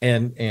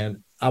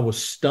 And I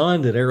was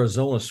stunned that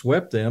Arizona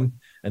swept them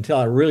until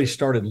I really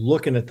started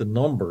looking at the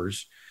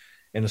numbers.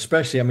 And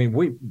especially, I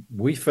mean,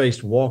 we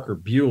faced Walker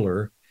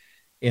Buehler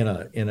in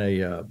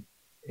a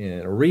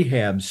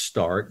rehab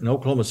start in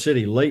Oklahoma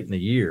City late in the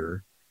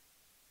year,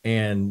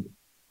 and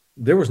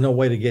there was no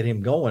way to get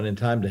him going in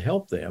time to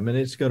help them. And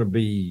it's going to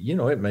be,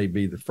 it may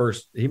be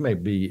he may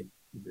be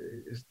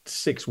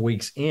 6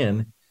 weeks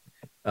in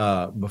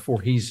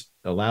before he's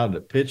allowed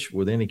to pitch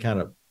with any kind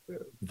of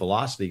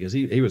velocity, because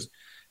he was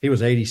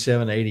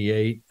 87,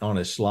 88 on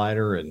his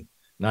slider and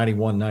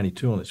 91,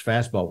 92 on his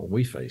fastball when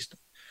we faced him.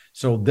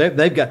 So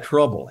they've got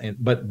trouble.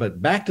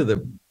 But back to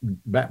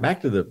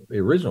the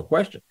original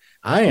question,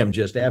 I am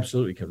just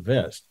absolutely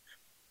convinced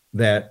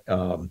that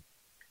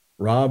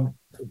Rob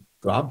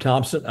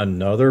Thompson,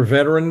 another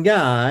veteran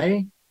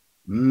guy,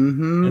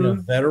 and a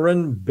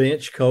veteran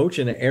bench coach,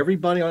 and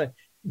everybody on it,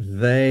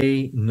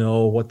 they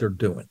know what they're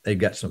doing. They've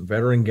got some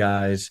veteran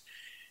guys,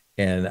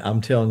 and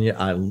I'm telling you,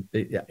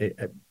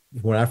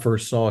 when I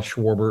first saw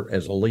Schwarber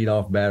as a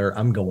leadoff batter,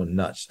 I'm going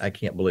nuts. I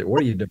can't believe it.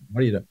 What are you doing?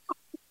 What are you doing?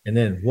 And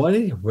then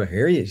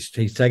here he is.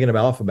 He's taking it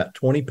off about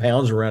 20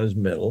 pounds around his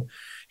middle.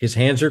 His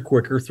hands are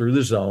quicker through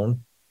the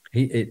zone.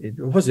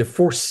 Was it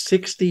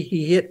 460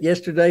 he hit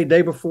yesterday,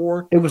 day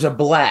before? It was a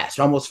blast,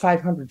 almost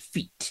 500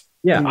 feet.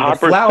 Yeah,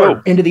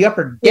 into the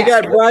upper deck. You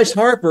got Bryce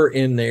Harper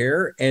in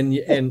there, and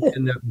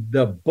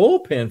the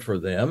bullpen for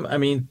them. I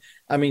mean,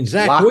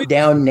 Zach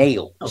lockdown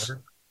nails.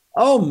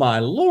 Oh my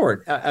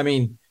Lord!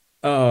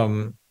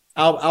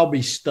 I'll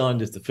be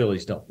stunned if the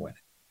Phillies don't win.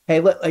 Hey,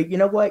 you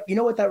know what? You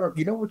know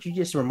what you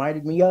just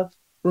reminded me of?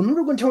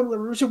 Remember when Tony La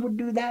Russa would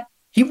do that?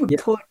 He would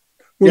put.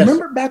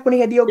 Remember back when he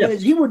had the Oakland,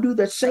 he would do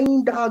the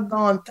same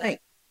doggone thing.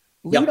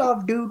 Lead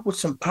off dude with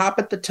some pop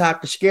at the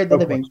top to scare the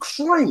living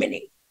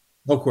criminy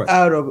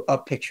out of a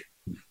pitcher.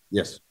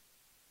 Yes,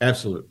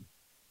 absolutely.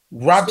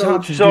 Rob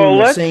Thompson's doing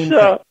the same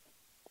thing.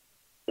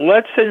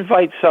 Let's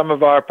invite some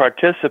of our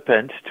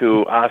participants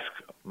to ask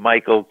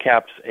Michael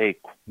Capps a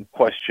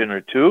question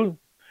or two.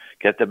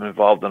 Get them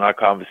involved in our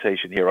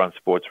conversation here on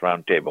Sports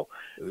Roundtable.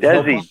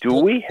 Desi, do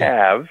we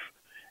have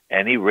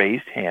any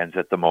raised hands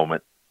at the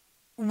moment?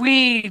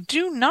 We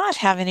do not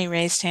have any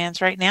raised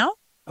hands right now.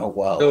 Oh,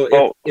 wow.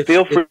 So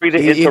feel free to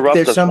interrupt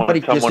us when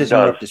someone does.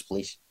 Us,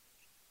 please.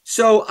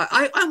 So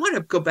I want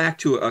to go back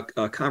to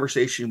a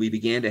conversation we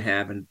began to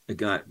have and it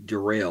got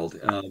derailed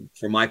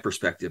from my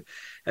perspective.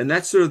 And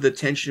that's sort of the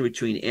tension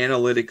between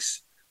analytics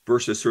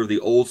versus sort of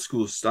the old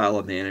school style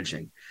of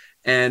managing.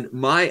 And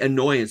my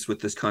annoyance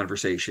with this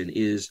conversation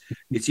is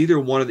it's either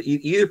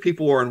either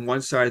people are on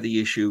one side of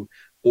the issue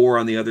or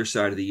on the other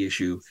side of the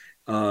issue.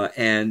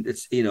 And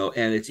it's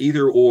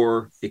either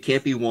or. It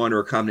can't be one or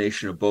a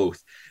combination of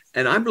both.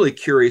 And I'm really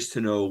curious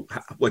to know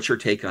what your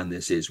take on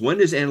this is. When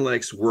does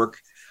analytics work?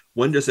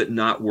 When does it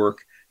not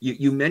work?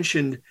 You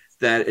mentioned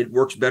that it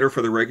works better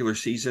for the regular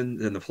season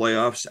than the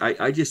playoffs.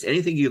 I just,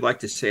 anything you'd like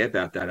to say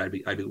about that, I'd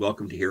be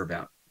welcome to hear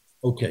about.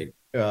 Okay.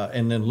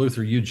 And then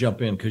Luther, you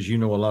jump in because you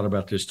know a lot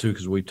about this too,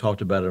 because we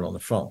talked about it on the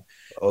phone.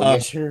 Oh,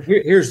 yes, sir.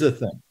 Here's the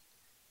thing.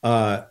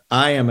 I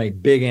am a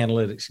big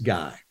analytics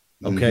guy,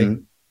 okay,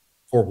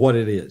 for what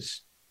it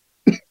is.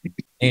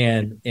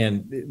 and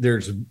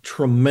there's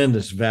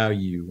tremendous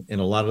value in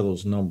a lot of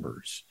those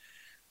numbers.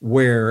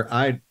 Where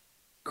I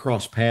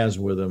cross paths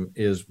with them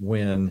is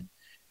when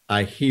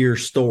I hear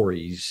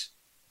stories,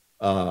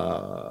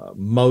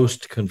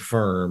 most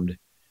confirmed,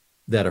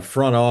 that a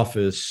front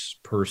office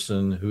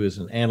person who is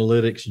an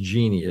analytics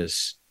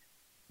genius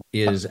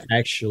is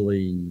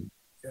actually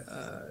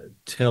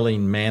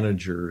telling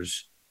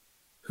managers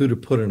who to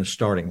put in a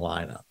starting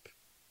lineup.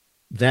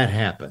 That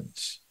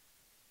happens.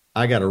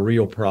 I got a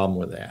real problem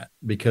with that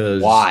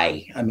because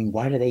why? I mean,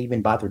 why do they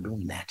even bother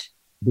doing that?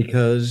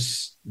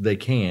 Because they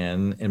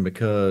can, and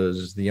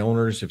because the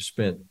owners have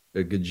spent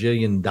a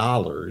gajillion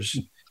dollars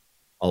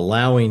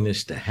allowing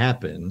this to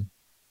happen.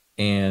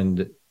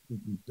 And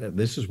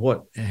this is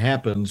what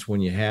happens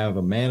when you have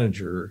a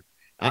manager.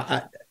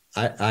 I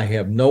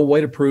have no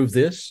way to prove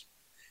this,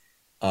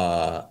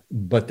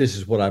 but this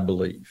is what I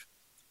believe.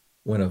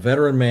 When a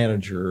veteran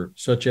manager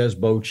such as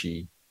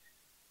Bochy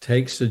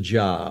takes a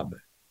job,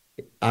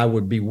 I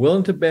would be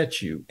willing to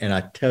bet you, and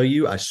I tell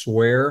you, I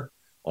swear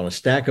on a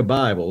stack of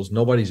Bibles,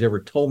 nobody's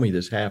ever told me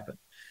this happened,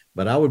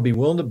 but I would be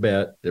willing to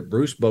bet that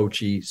Bruce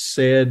Bochy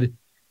said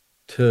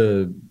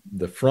to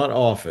the front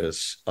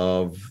office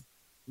of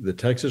the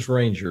Texas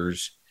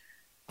Rangers,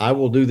 I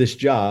will do this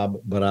job,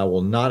 but I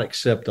will not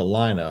accept a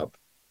lineup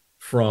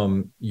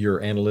from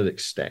your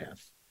analytics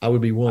staff. I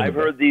would be willing. I've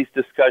heard these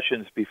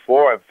discussions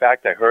before. In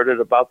fact, I heard it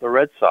about the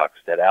Red Sox,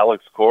 that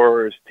Alex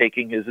Cora is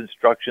taking his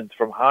instructions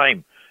from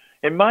Heim.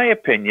 In my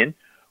opinion,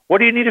 what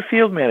do you need a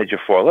field manager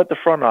for? Let the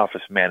front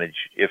office manage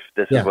if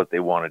this is what they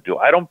want to do.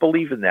 I don't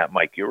believe in that,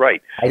 Mike. You're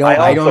right.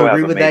 I don't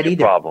agree with that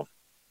either. Problem.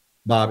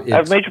 Bob, I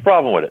have a major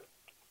problem with it.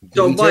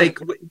 So, Mike,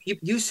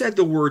 you said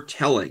the word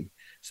telling.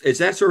 Is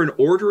that sort of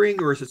an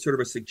ordering or is it sort of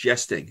a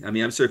suggesting? I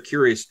mean, I'm sort of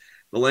curious.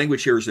 The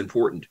language here is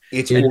important.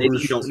 It's maybe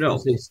you don't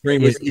know. Is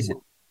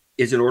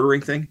it an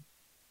ordering thing?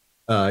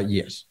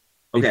 Yes.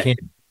 Okay.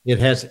 It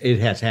has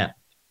happened.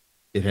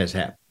 It has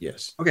happened.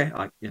 Yes. Okay.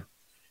 Yeah.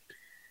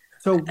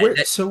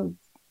 So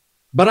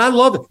but I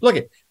love it.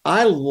 Look,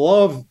 I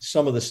love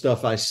some of the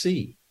stuff I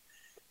see.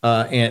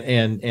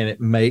 and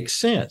it makes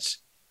sense.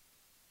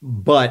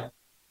 But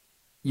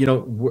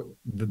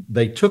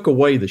they took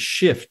away the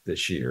shift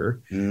this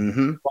year.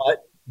 Mm-hmm. But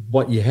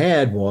what you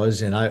had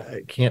was, and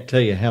I can't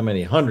tell you how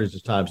many hundreds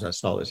of times I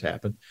saw this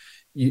happen.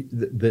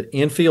 The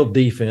infield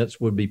defense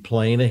would be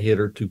playing a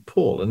hitter to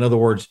pull. In other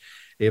words,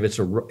 if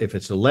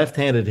it's a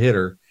left-handed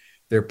hitter,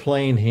 they're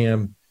playing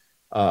him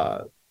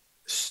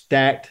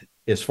stacked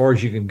as far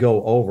as you can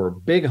go over,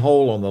 big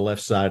hole on the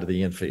left side of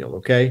the infield.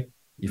 Okay,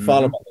 you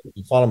follow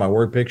my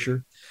word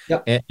picture.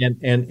 Yep.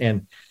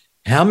 And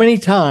how many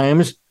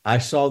times I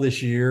saw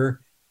this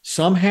year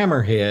some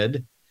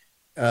hammerhead,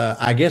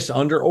 I guess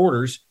under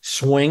orders,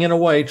 swinging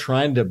away,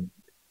 trying to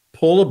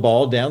pull a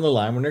ball down the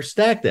line when they're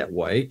stacked that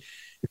way.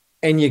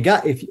 And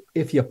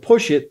if you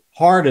push it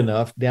hard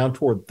enough down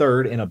toward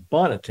third in a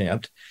bunt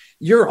attempt,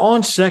 you're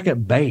on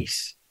second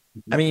base.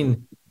 I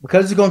mean,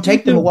 because it's going to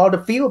take them a while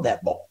to field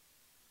that ball.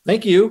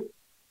 Thank you.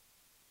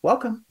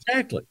 Welcome.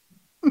 Exactly.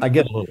 I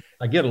get a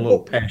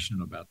little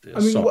passionate about this.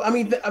 I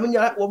mean,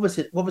 what was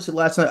it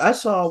last night? I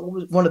saw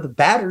one of the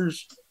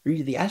batters,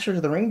 either the Astros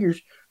or the Rangers,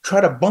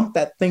 try to bump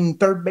that thing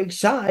third base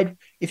side.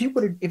 If he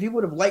would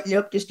have lightened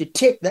up just a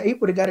tick, that he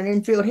would have got an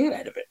infield hit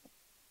out of it.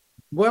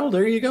 Well,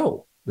 there you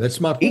go.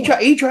 That's my point.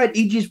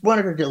 He just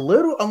wanted it a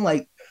little. I'm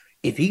like,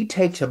 if he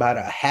takes about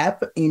a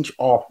half an inch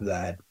off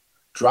that,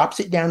 drops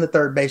it down the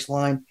third base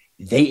line,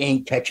 they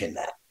ain't catching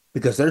that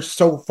because they're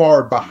so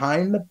far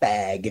behind the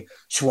bag,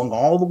 swung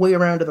all the way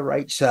around to the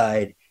right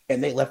side,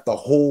 and they left the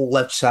whole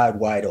left side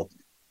wide open.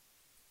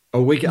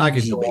 Oh, I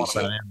could go on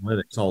about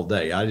analytics all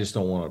day. I just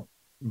don't want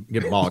to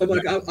get bogged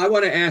down. I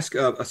want to ask,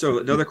 so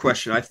another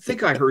question. I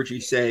think I heard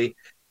you say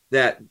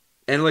that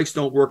analytics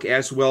don't work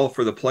as well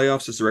for the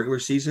playoffs as the regular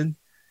season.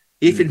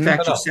 If in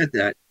fact you said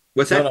that,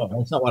 what's that? No,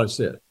 that's not what I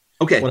said.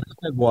 Okay. What I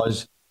said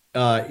was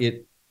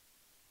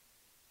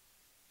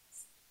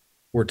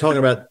we're talking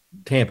about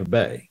Tampa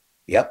Bay.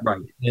 Yep.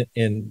 Right.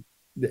 And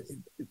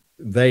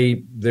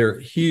they're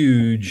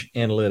huge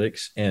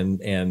analytics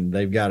and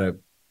they've got a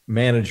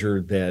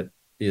manager that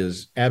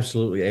is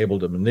absolutely able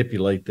to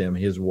manipulate them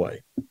his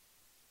way.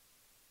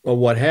 Well,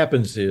 what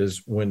happens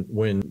is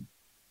when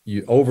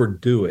you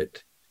overdo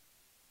it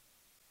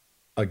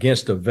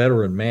against a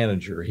veteran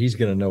manager, he's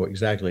going to know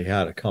exactly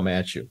how to come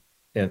at you.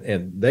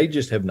 And they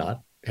just have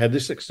not had the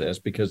success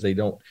because they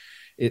don't.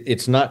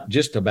 It's not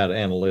just about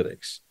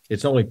analytics.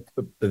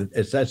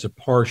 That's a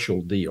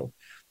partial deal.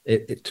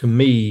 To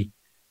me,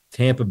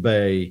 Tampa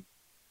Bay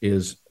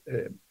is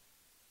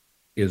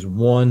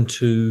 1,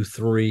 2,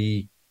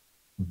 3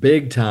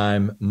 big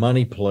time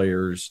money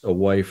players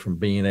away from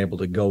being able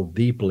to go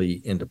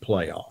deeply into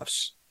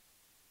playoffs.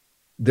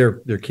 Their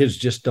kids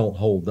just don't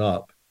hold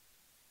up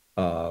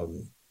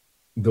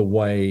the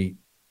way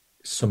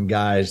some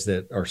guys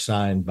that are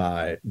signed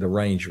by the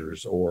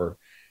Rangers or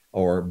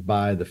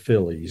by the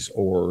Phillies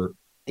or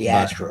the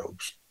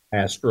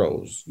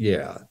Astros.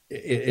 Yeah.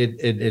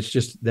 It's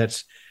just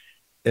that's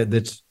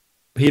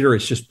Peter.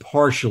 It's just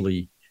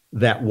partially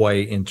that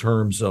way in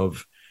terms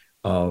of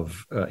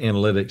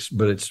analytics,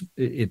 but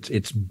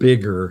it's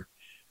bigger.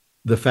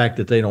 The fact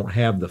that they don't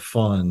have the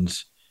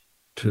funds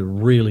to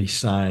really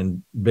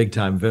sign big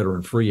time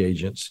veteran free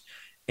agents.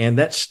 And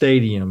that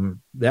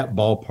stadium, that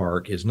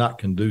ballpark is not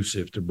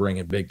conducive to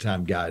bringing big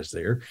time guys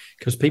there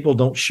because people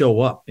don't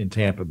show up in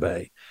Tampa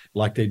Bay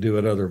like they do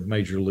at other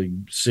major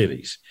league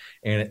cities.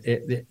 And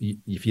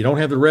if you don't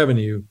have the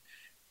revenue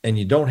and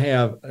you don't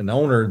have an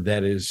owner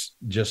that is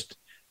just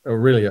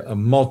really a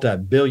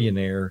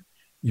multi-billionaire,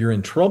 you're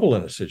in trouble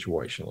in a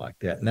situation like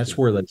that. And that's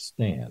where they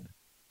stand.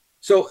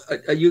 So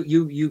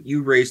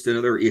you raised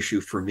another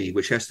issue for me,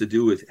 which has to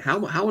do with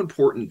how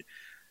important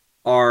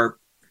are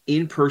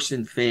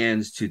in-person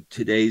fans to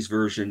today's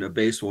version of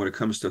baseball when it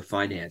comes to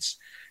finance.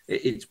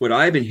 It's what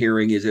I've been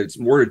hearing is that it's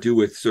more to do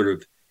with sort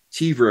of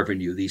TV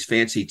revenue, these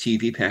fancy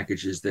TV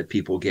packages that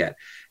people get.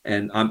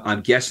 And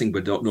I'm guessing,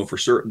 but don't know for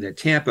certain, that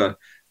Tampa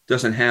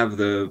doesn't have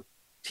the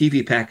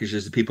TV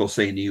packages that people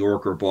say New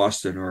York or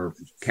Boston or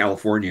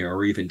California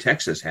or even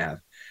Texas have.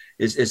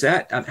 Is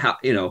that how,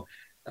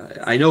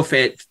 I know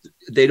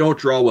they don't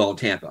draw well in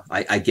Tampa.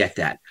 I get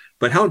that.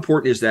 But how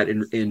important is that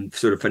in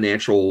sort of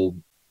financial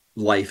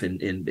life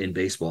in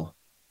baseball?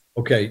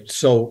 Okay,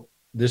 so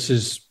this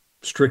is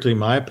strictly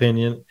my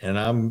opinion, and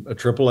I'm a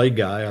AAA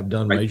guy. I've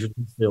done major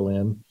league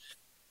fill-in,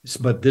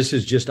 but this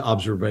is just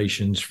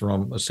observations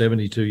from a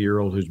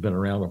 72-year-old who's been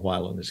around a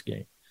while in this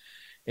game,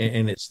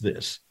 and it's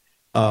this.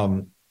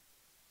 The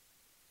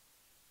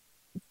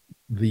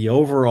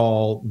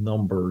overall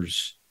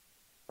numbers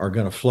are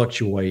going to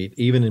fluctuate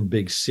even in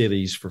big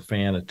cities for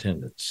fan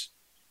attendance.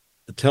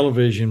 The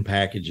television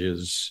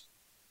packages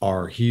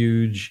are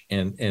huge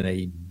and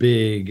a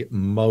big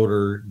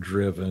motor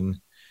driven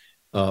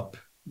up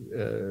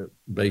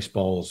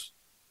baseball's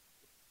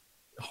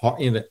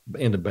heart,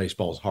 into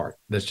baseball's heart.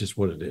 That's just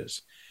what it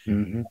is.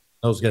 Mm-hmm.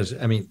 Those guys,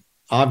 I mean,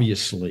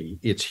 obviously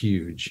it's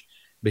huge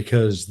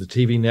because the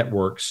TV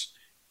networks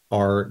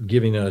are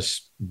giving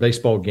us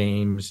baseball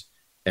games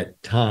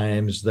at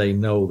times they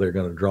know they're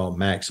going to draw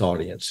max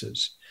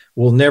audiences.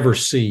 We'll never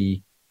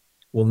see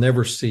will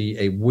never see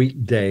a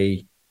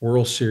weekday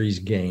World Series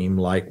game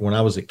like when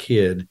I was a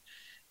kid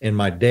and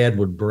my dad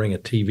would bring a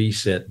TV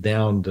set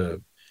down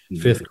to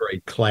fifth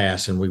grade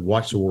class and we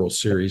watched the World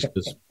Series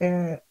because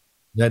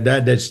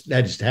that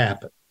just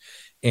happened.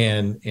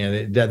 And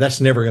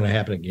that's never going to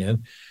happen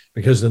again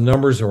because the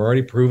numbers are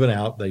already proven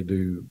out. They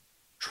do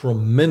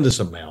tremendous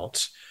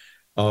amounts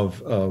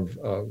of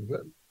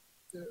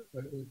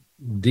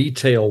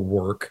detailed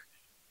work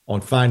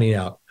on finding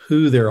out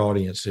who their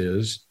audience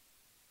is,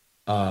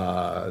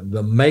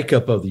 the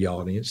makeup of the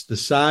audience, the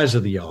size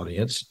of the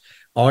audience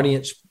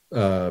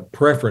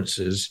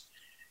preferences.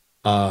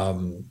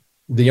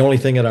 The only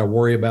thing that I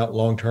worry about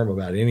long term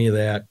about any of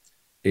that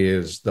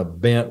is the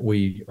bent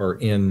we are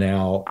in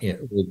now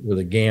with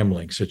a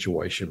gambling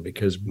situation,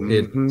 because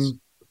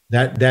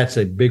that's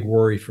a big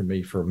worry for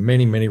me for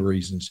many, many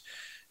reasons.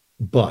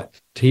 But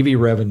TV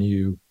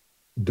revenue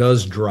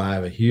does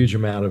drive a huge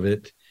amount of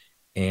it.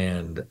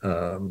 And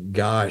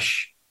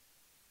gosh,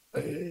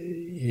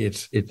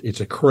 it's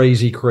a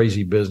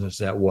crazy business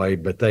that way,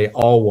 but they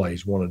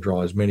always want to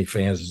draw as many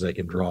fans as they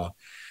can draw.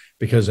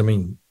 Because, I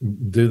mean,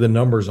 do the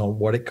numbers on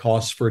what it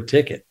costs for a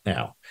ticket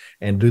now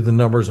and do the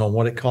numbers on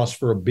what it costs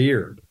for a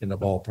beer in the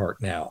ballpark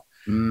now.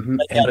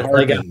 And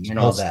parking and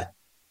all that.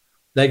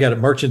 They got it.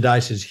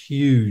 Merchandise is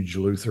huge,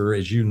 Luther,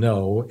 as you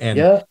know. And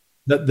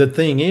the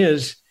thing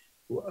is.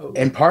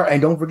 And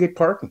don't forget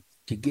parking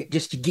to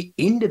get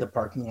into the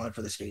parking lot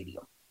for the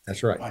stadium.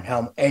 That's right.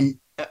 And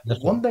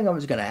one thing I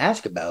was going to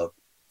ask about,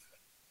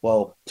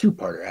 well, two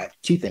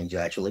things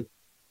actually.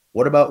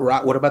 What about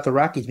the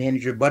Rockies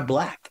manager, Bud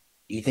Black?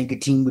 Do you think a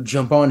team would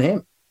jump on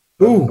him?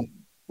 Ooh,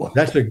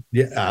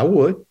 I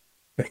would.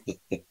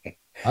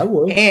 I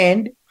would.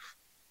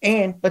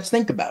 And let's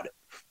think about it.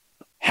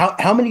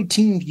 How many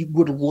teams you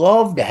would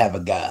love to have a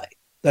guy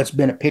that's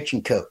been a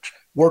pitching coach,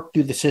 worked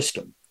through the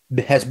system,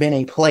 has been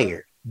a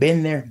player,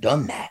 been there,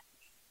 done that.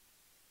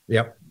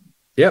 Yep.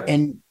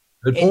 And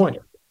good point.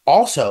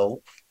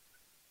 Also,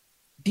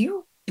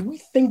 do we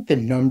think the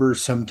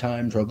numbers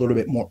sometimes are a little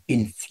bit more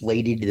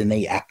inflated than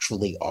they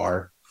actually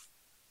are?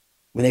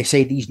 When they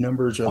say these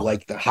numbers are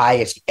like the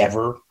highest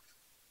ever,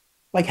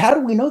 like how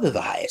do we know they're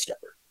the highest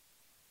ever?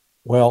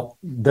 Well,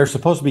 they're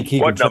supposed to be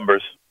keeping what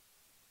numbers?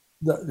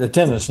 The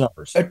attendance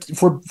numbers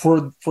for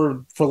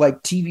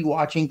like TV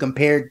watching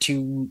compared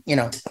to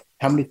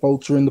how many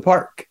folks are in the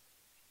park.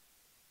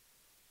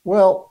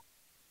 Well,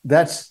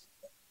 that's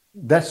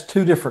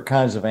two different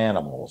kinds of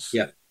animals.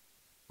 Yeah,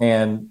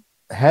 and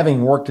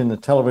having worked in the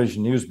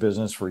television news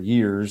business for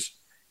years,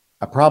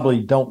 I probably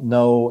don't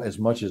know as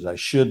much as I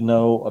should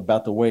know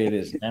about the way it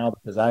is now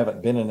because I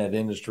haven't been in that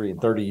industry in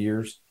 30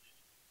 years.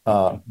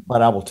 But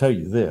I will tell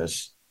you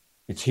this,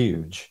 it's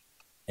huge.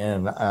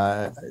 And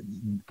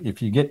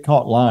if you get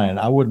caught lying,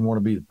 I wouldn't want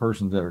to be the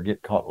person that would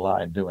get caught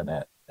lying doing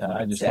that.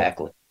 I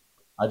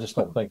just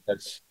don't think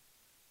that's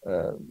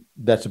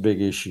a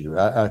big issue.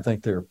 I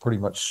think they're pretty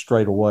much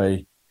straight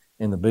away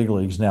in the big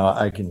leagues. Now,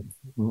 I can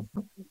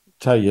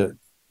tell you,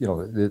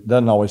 it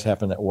doesn't always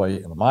happen that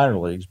way in the minor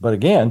leagues. But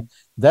again,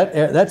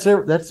 that's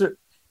their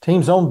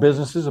team's own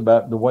businesses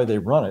about the way they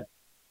run it.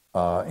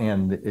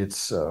 And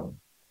it's,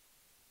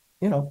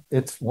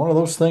 it's one of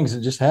those things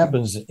that just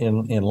happens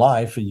in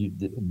life.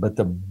 But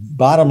the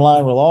bottom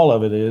line with all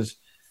of it is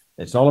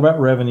it's all about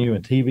revenue,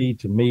 and TV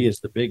to me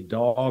is the big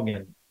dog,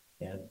 and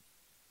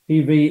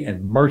TV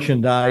and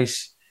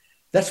merchandise.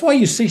 That's why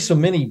you see so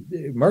many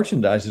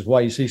merchandise is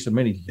why you see so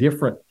many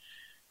different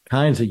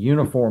kinds of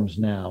uniforms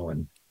now.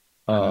 And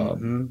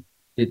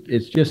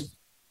it's just,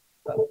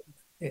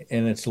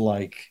 and it's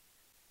like,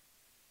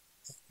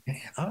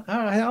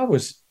 I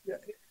was,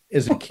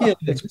 as a kid,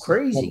 it's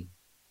crazy.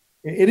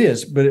 It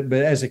is, but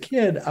as a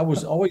kid, I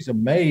was always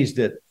amazed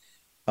at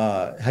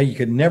how you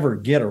could never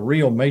get a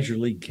real major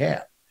league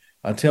cap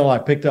until I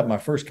picked up my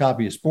first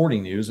copy of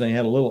Sporting News. And they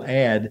had a little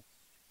ad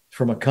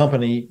from a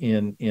company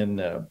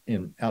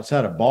in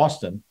outside of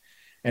Boston,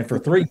 and for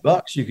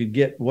 $3 you could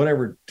get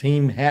whatever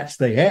team hats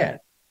they had.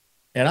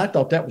 And I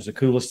thought that was the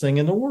coolest thing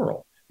in the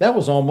world. That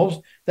was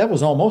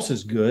almost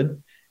as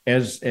good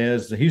as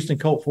the Houston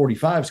Colt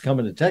 45s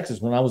coming to Texas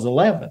when I was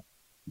 11.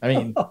 I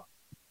mean,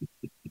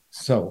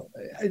 so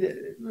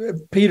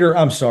Peter,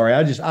 I'm sorry.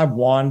 I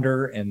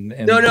wander and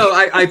no.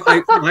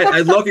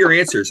 I love your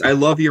answers. I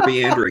love your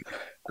meandering.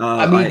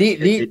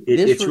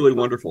 It's really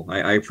wonderful.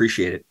 I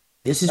appreciate it.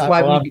 This is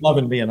why I'm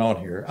loving being on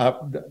here.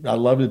 I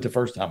loved it the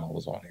first time I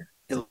was on here.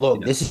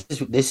 Look,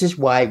 this is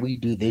why we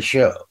do this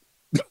show,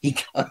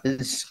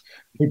 because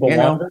people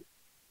wander.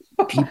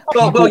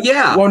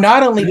 Yeah. Well,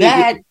 not only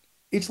that,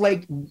 it's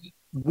like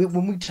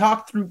when we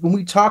talk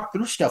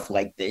through stuff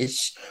like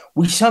this,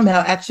 we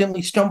somehow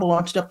accidentally stumble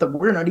on stuff that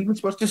we're not even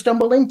supposed to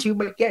stumble into,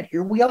 but yet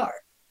here we are.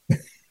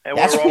 And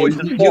we're always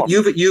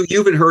you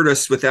haven't heard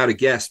us without a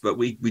guest, but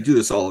we do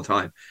this all the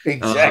time.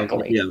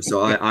 Exactly.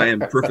 So I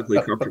am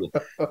perfectly comfortable.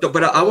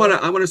 But I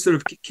want to sort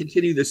of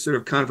continue this sort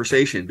of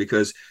conversation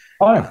because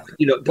before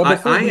we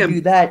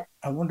do that,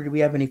 I wonder, do we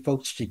have any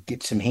folks to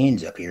get some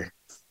hands up here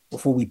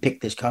before we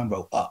pick this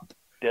combo up?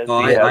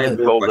 I have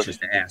more questions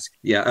to ask.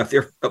 Yeah,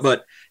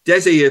 but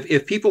Desi,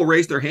 if people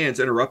raise their hands,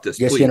 interrupt us.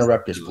 Yes, please.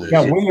 interrupt us, please.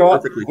 Yeah,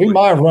 we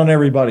might run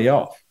everybody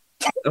off.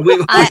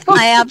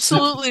 I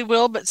absolutely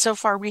will, but so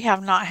far we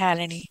have not had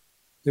any.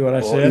 See what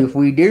I said? If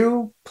we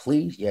do,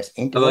 please, yes,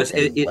 interrupt.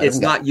 It's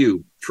not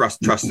you.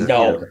 Trust us.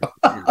 No,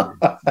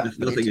 there's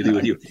nothing to do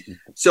with you.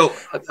 So,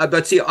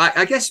 but see,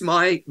 I guess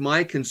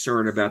my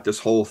concern about this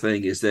whole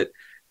thing is that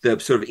the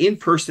sort of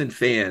in-person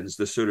fans,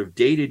 the sort of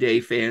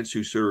day-to-day fans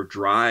who sort of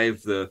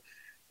drive the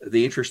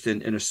interest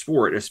in a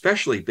sport,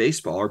 especially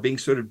baseball, are being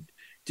sort of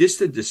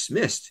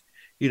dismissed.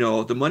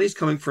 The money's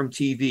coming from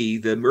TV,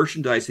 the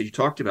merchandise that you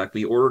talked about can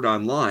be ordered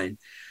online.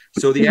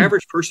 So the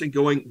average person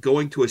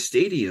going to a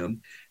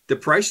stadium, the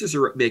prices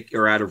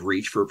are out of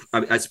reach for.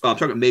 I'm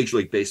talking Major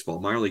League Baseball.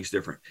 Minor League's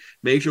different.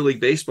 Major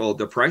League Baseball,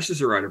 the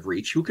prices are out of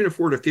reach. Who can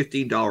afford a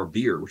 $15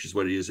 beer, which is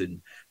what it is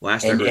in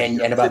last and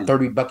about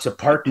 $30 a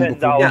parking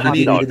before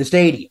you get into the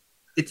stadium?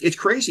 It's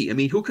crazy. I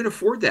mean, who can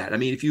afford that? I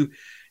mean, if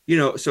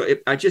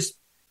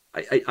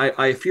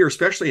I fear,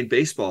 especially in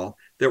baseball,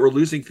 that we're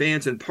losing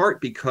fans in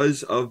part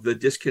because of the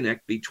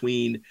disconnect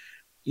between,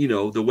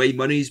 the way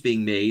money's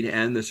being made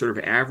and the sort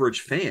of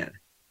average fan.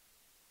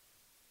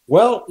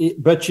 Well,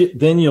 but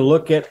then you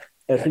look at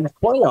these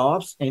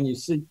playoffs and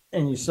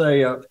you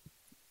say,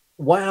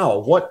 wow,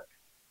 what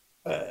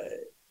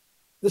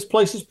this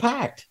place is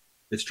packed.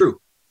 It's true.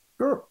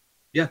 Sure.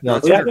 Yeah. No,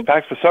 it's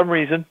packed for some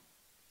reason.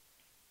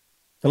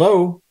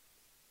 Hello.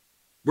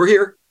 We're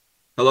here.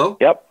 Hello.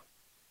 Yep.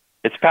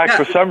 It's packed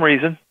for some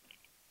reason.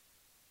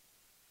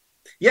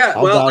 Yeah,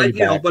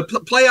 but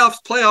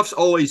playoffs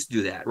always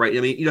do that, right?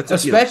 I mean,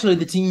 especially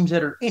the teams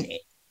that are in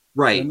it.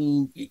 Right. I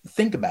mean,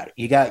 think about it.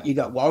 You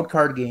got wild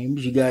card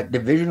games. You got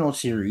divisional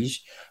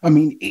series. I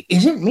mean,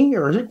 is it me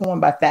or is it going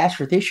by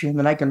faster this year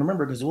than I can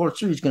remember? Because the World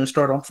Series is going to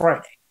start on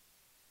Friday.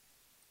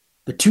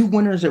 The two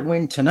winners that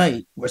win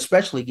tonight,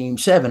 especially Game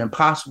 7, and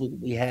possibly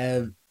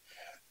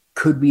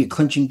could be a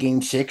clinching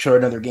Game 6 or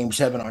another Game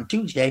 7 on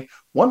Tuesday.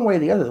 One way or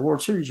the other, the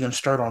World Series is going to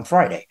start on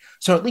Friday.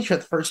 So at least for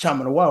the first time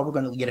in a while, we're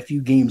going to get a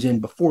few games in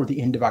before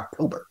the end of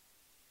October.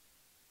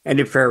 And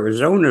if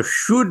Arizona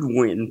should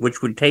win,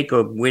 which would take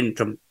a win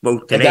to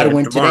both today, they got to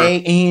win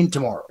today and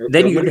tomorrow.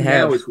 Then you'd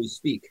have, as we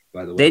speak,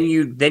 by the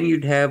way. Then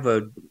you'd have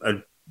a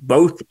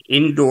both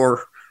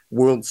indoor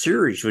World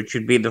Series, which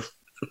would be the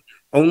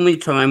only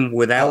time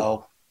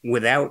without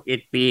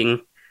it being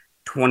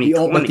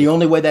 2020. But the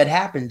only way that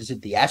happens is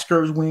if the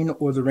Astros win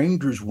or the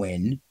Rangers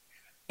win.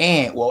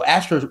 And one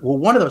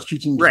of those two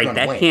teams is going to win. Right,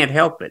 that can't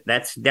help it.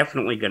 That's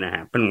definitely going to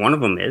happen. One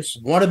of them is.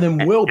 One of them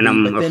will be,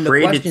 but then the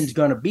question's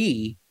going to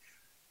be,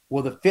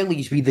 will the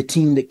Phillies be the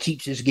team that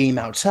keeps this game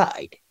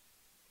outside?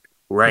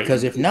 Right.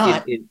 Because if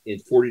not... In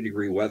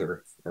 40-degree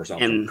weather or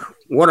something. And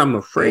what I'm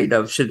afraid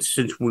of, since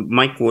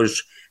Mike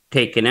was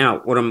taken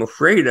out, what I'm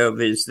afraid of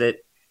is that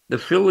the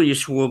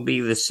Phillies will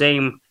be the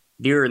same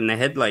deer in the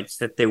headlights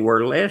that they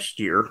were last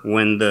year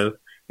when the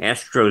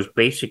Astros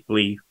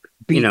basically...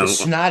 beat the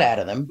snot out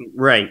of them.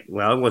 Right.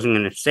 Well, I wasn't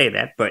going to say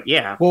that, but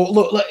yeah. Well,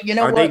 look,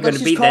 are they going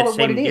to be that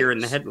same deer in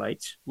the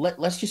headlights?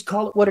 Let's just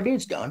call it what it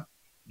is, Don.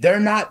 They're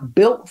not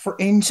built for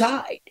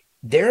inside.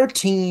 They're a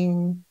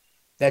team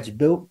that's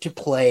built to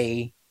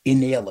play in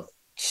the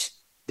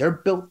elements. They're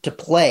built to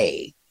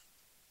play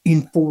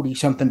in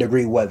 40-something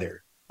degree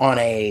weather on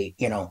a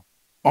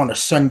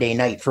Sunday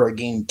night for a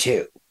game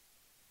 2.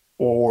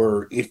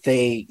 Or if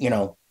they,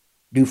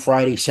 do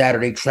Friday,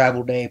 Saturday,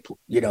 travel day,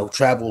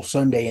 travel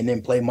Sunday, and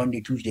then play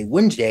Monday, Tuesday,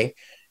 Wednesday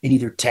in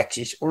either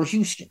Texas or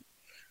Houston.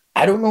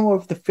 I don't know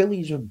if the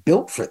Phillies are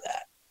built for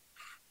that.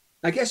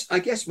 I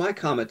guess my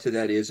comment to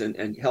that is,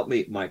 and help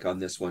me, Mike, on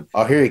this one.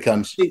 Oh, here he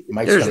comes.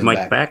 There's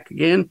Mike back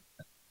again.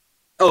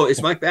 Oh,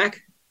 is Mike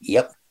back?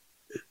 Yep.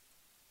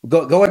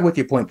 Go ahead with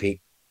your point, Pete.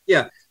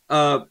 Yeah.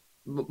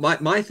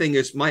 My thing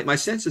is, my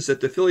sense is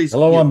that the Phillies.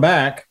 Hello, I'm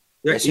back.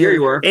 Here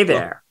you are. Hey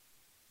there.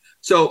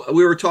 So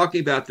we were talking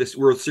about this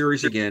World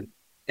Series again,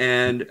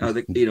 and and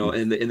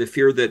the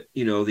fear that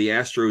the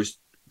Astros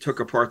took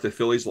apart the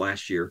Phillies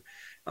last year,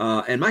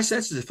 and my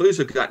sense is the Phillies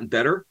have gotten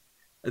better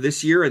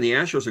this year, and the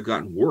Astros have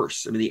gotten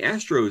worse. I mean, the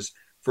Astros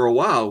for a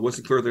while it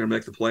wasn't clear they're going to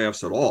make the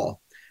playoffs at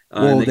all.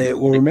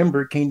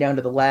 Remember, it came down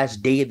to the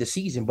last day of the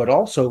season, but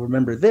also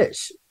remember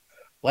this.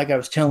 Like I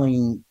was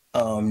telling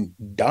Don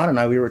and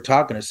I, we were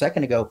talking a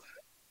second ago.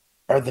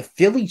 Are the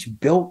Phillies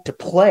built to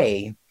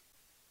play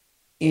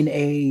in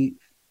a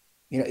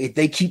if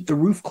they keep the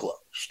roof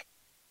closed,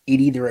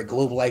 either at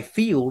Globe Life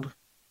Field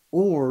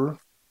or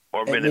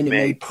at Minute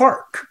Maid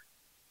Park?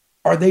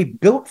 Are they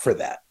built for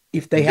that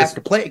if they have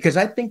to play? Because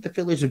I think the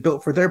Phillies are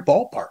built for their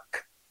ballpark.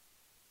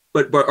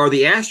 But are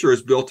the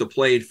Astros built to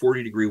play in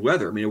 40-degree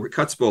weather? I mean, it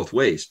cuts both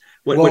ways.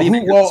 What do you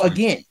think? Well,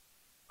 again,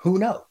 who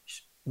knows?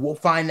 We'll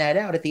find that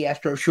out if the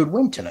Astros should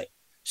win tonight.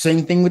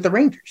 Same thing with the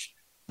Rangers.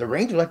 The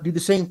Rangers like to do the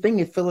same thing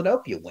if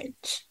Philadelphia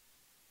wins.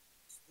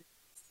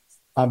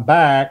 I'm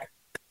back.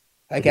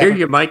 I hear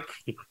you, Mike.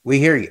 We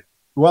hear you.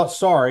 Well,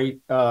 sorry.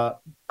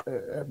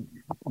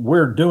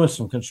 We're doing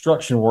some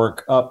construction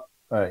work up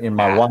in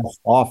my wife's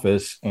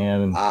office,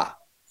 and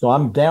So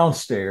I'm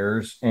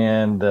downstairs,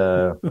 and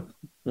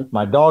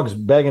my dog's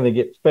begging to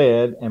get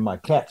fed, and my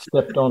cat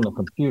stepped on the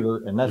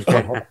computer, and that's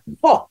what happened.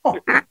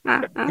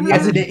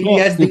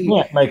 You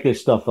can't make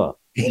this stuff up.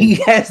 He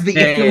has the.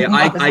 Hey,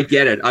 I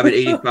get it. I'm an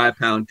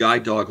 85-pound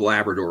guide dog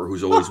Labrador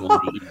who's always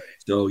wanted to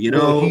eat. So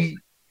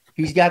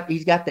he's got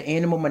the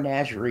animal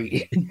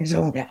menagerie in his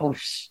own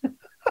house.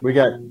 We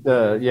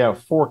got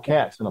 4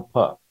 cats and a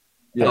pup.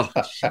 Yeah.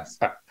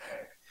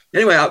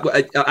 Anyway, I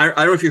don't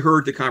know if you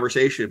heard the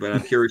conversation, but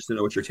I'm curious to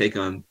know what your take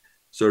on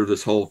sort of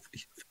this whole,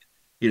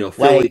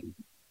 Philly,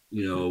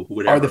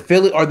 whatever.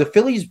 Are the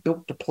Phillies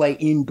built to play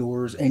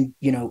indoors? And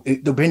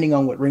depending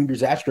on what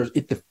Rangers Astros,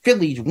 if the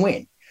Phillies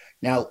win,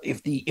 now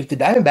if the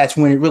Diamondbacks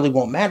win, it really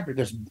won't matter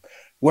because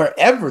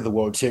wherever the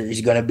World Series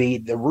is going to be,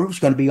 the roof's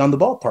going to be on the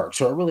ballpark,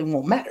 so it really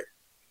won't matter.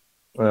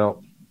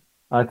 Well,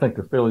 I think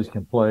the Phillies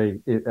can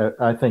play.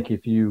 I think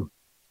if you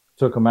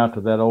took them out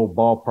to that old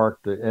ballpark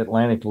the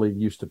Atlantic League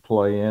used to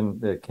play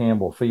in, at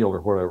Campbell Field or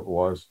whatever it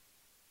was,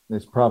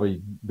 it's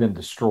probably been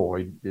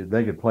destroyed.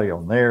 They could play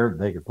on there.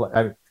 They could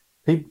play.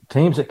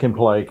 Teams that can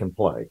play can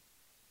play.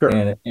 Sure.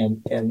 And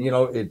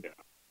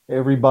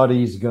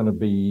everybody's going to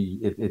be.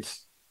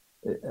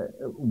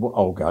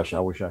 Oh gosh, I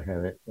wish I had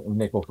a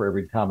nickel for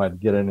every time I'd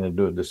get in and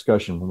do a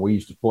discussion when we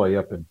used to play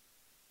up in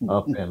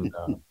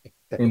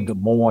Des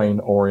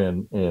Moines or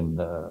in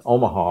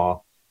Omaha,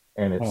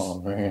 and it's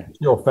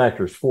still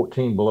factors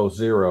 14 below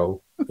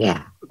zero.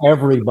 Yeah,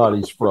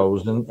 everybody's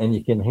frozen, and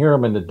you can hear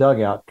them in the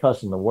dugout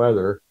cussing the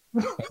weather.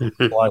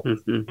 Like,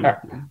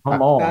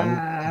 come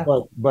on!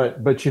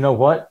 But you know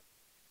what?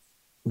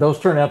 Those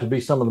turn out to be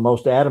some of the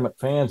most adamant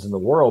fans in the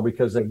world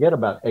because they get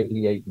about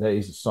 88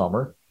 days of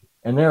summer,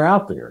 and they're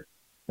out there.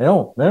 They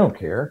don't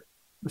care.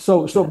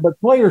 But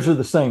players are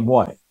the same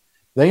way.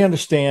 They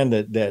understand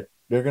that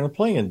they're going to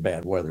play in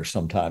bad weather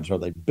sometimes. Are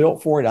they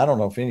built for it? I don't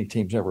know if any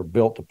team's ever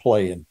built to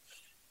play in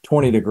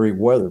 20-degree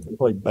weather to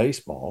play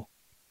baseball.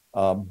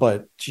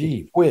 But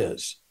gee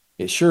whiz,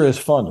 it sure is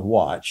fun to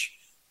watch.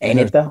 Ain't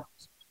it though?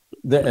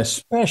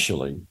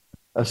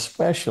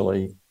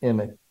 Especially in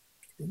the,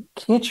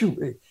 can't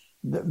you?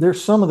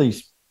 There's some of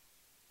these,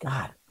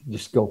 God,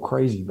 just go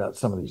crazy about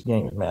some of these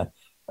games, man.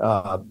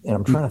 And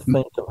I'm trying to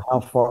think of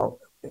how far.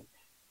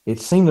 It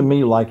seemed to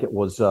me like it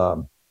was.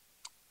 I'll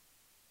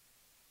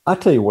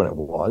tell you what it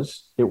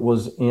was. It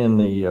was in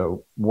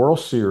the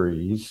World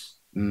Series,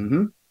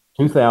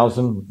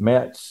 2000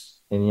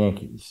 Mets and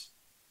Yankees.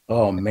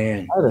 Oh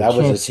man, that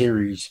was a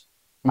series.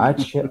 I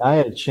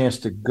had a chance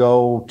to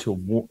go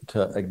to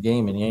a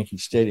game in Yankee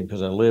Stadium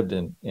because I lived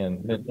in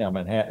Midtown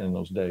Manhattan in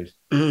those days.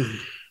 And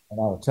I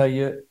will tell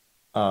you,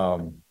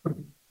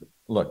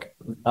 look,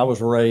 I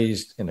was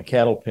raised in the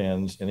cattle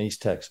pens in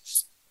East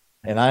Texas,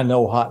 and I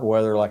know hot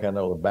weather like I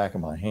know the back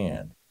of my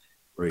hand.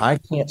 Right. I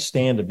can't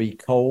stand to be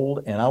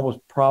cold, and I was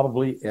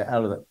probably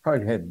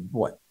probably had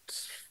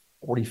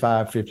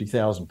 45,000,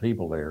 50,000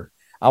 people there.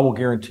 I will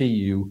guarantee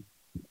you,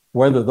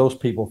 whether those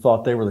people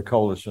thought they were the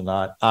coldest or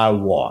not, I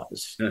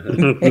was. But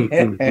the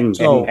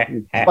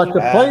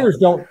players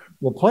don't.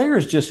 The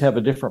players just have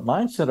a different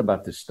mindset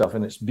about this stuff,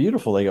 and it's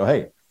beautiful. They go,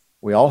 "Hey,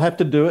 we all have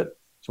to do it,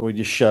 so we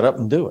just shut up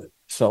and do it."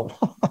 So,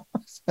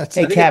 I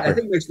think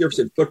it makes a difference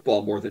in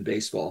football more than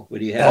baseball.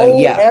 When you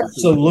have,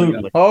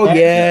 absolutely. Oh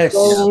yes,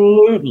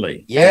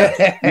 absolutely.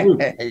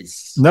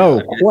 Yes.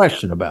 No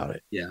question about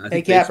it. Yeah.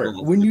 Hey, Capper,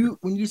 when you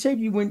said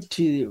you went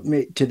to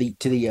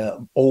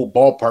the old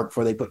ballpark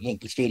before they put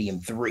Yankee Stadium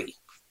 3,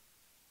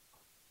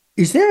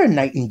 is there a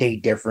night and day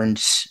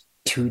difference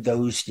to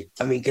those?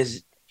 I mean,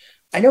 because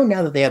I know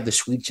now that they have the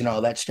suites and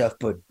all that stuff,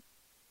 but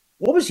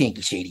what was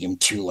Yankee Stadium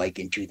 2 like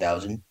in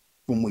 2000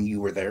 from when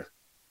you were there?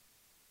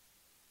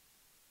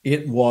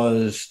 It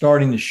was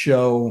starting to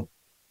show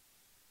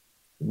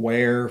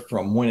wear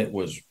from when it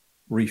was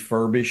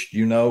refurbished,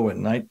 in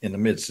the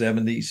mid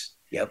 70s.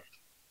 Yep.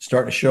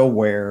 Starting to show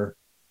wear.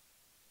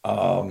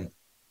 The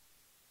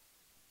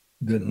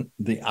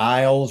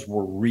aisles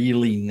were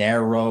really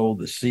narrow.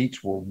 The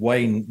seats were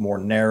way more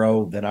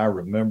narrow than I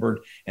remembered.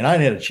 And I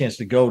had a chance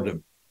to go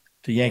to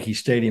Yankee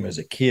Stadium as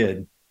a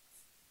kid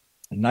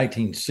in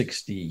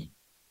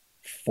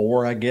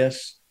 1964, I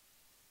guess.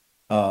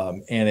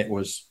 And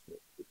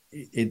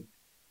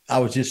I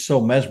was just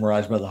so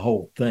mesmerized by the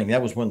whole thing.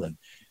 That was when it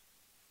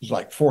was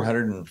like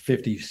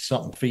 450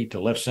 something feet to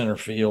left center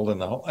field,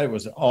 and it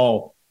was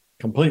all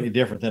completely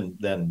different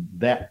than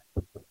that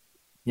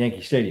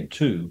Yankee Stadium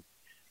 2.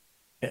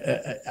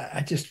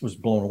 I just was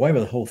blown away by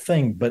the whole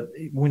thing. But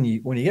when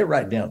you get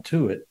right down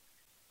to it,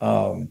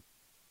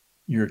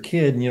 you're a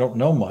kid and you don't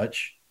know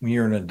much. When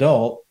you're an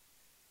adult,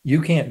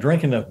 you can't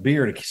drink enough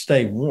beer to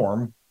stay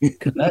warm.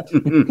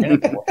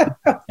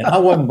 And I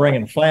wasn't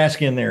bringing a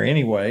flask in there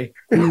anyway.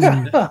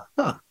 Couldn't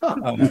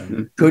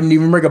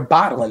even bring a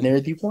bottle in there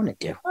if you wanted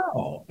to.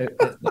 Oh,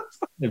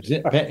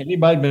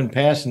 anybody been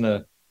passing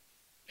the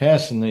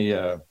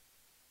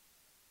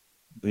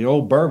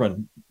old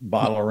bourbon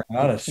bottle around?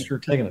 I'd have sure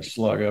taken a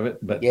slug of it.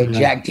 But yeah,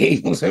 Jack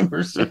Daniels.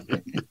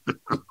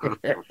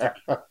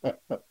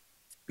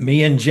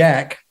 Me and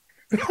Jack.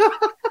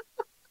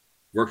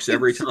 Works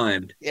every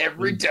time.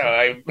 Every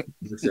time.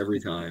 Works every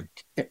time.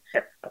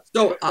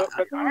 So but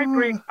I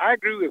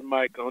agree with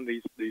Mike on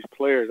these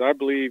players. I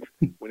believe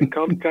when it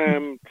comes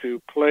time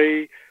to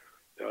play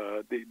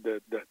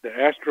the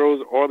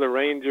Astros or the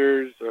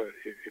Rangers,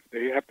 if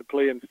they have to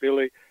play in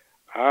Philly,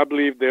 I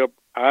believe they'll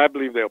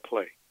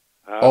play.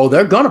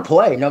 They're gonna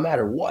play no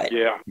matter what.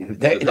 Yeah.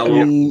 I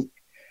mean,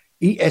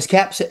 as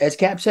Cap said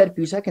a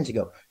few seconds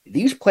ago,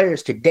 these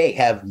players today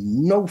have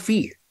no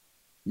fear.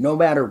 No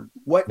matter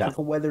what the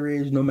weather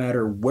is, no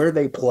matter where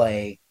they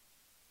play,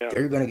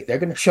 they're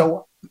gonna show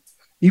up,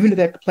 even if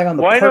they have to play on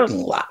the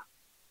parking lot.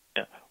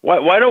 Yeah.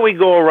 Why don't we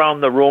go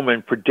around the room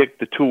and predict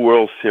the two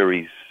World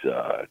Series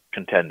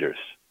contenders?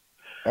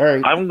 All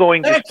right. I'm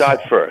going to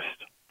start first.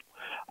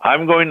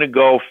 I'm going to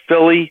go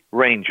Philly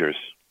Rangers.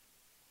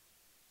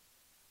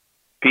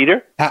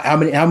 Peter? How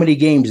many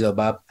games though,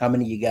 Bob? How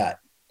many you got?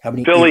 How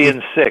many? Philly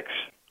in 6.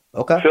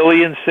 Okay.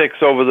 Philly in 6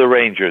 over the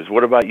Rangers.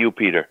 What about you,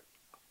 Peter?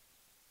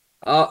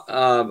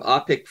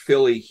 I'll pick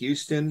Philly,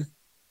 Houston,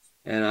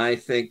 and I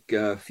think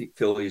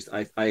Phillies.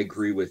 I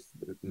agree with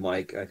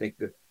Mike. I think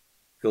the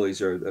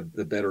Phillies are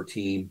the better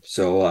team,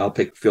 so I'll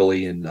pick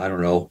Philly in, I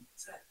don't know,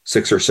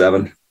 6 or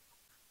 7.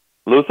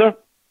 Luther?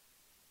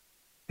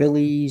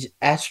 Phillies,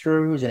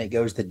 Astros, and it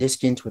goes the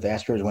distance with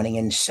Astros winning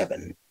in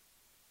 7.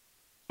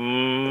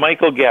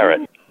 Michael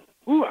Garrett.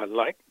 Ooh,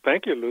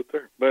 thank you,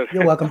 Luther. But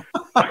you're welcome.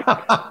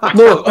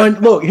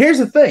 Look. Here's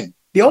the thing.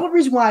 The only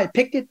reason why I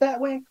picked it that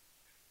way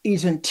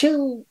is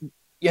until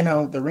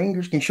the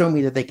Rangers can show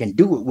me that they can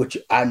do it, which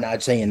I'm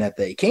not saying that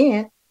they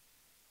can't,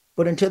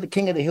 but until the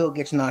King of the Hill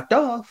gets knocked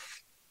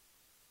off,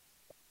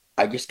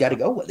 I just got to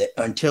go with it.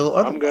 Until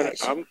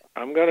otherwise,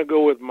 I'm gonna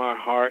go with my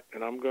heart,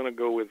 and I'm gonna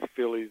go with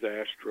Phillies,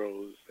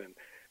 Astros, and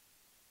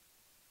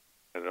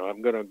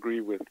I'm gonna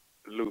agree with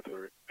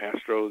Luther.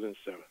 Astros in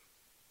 7.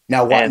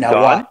 Now what?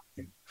 What?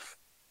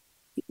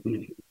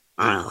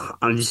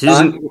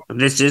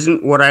 This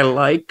isn't what I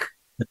like.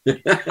 I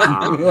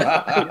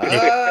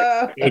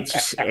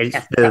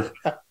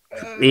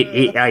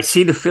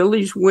see the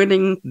Phillies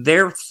winning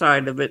their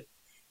side of it,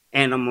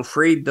 and I'm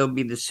afraid they'll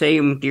be the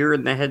same deer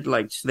in the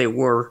headlights they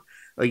were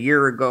a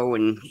year ago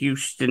in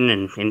Houston,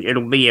 and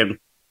it'll be a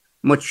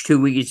much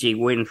too easy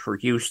win for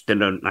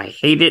Houston. And I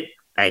hate it.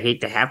 I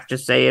hate to have to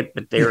say it,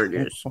 but there it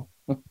is.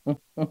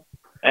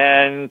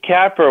 And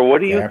Capper, what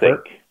do you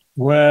think?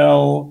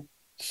 Well,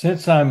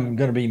 since I'm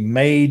going to be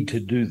made to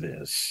do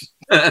this,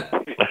 and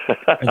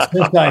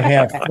since I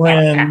have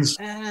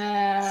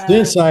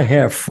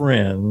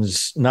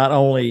friends, not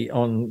only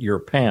on your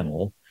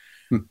panel,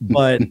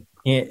 but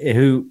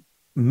who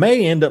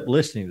may end up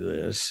listening to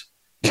this,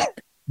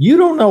 you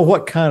don't know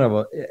what kind of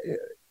a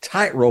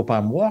tightrope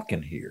I'm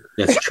walking here.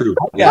 That's true.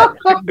 I've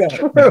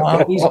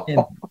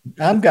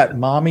got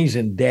mommies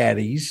and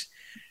daddies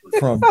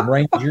from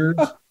Rangers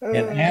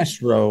and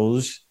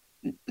Astros.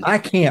 I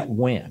can't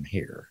win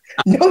here.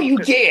 No, you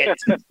can't.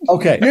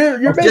 Okay,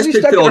 you're just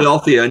pick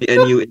Philadelphia, and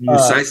you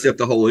sidestep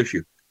the whole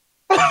issue.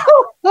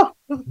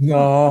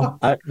 No.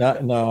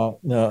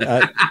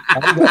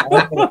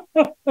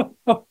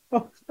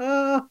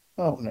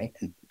 Oh man.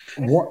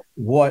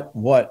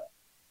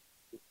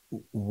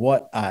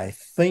 What I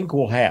think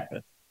will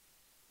happen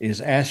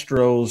is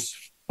Astros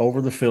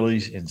over the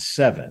Phillies in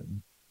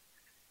 7.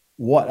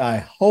 What I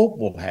hope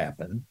will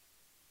happen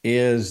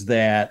is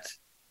that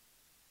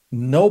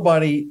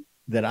nobody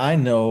that I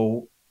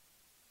know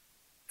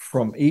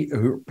from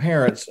who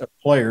parents of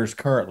players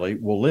currently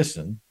will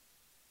listen,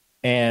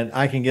 and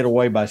I can get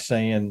away by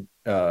saying,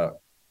 in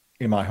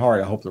my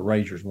heart, I hope the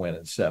Rangers win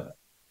in 7.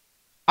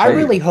 I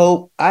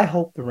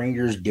hope the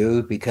Rangers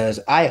do, because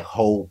I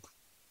hope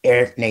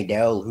Eric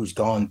Nadel, who's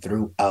gone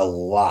through a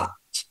lot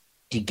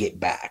to get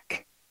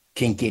back,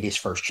 can get his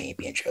first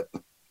championship.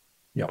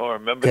 Yep. Oh,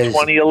 remember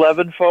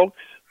 2011, folks?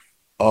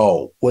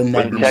 Oh, when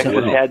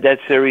Texas had that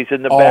series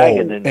in the bag,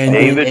 and then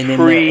David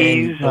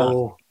Freese.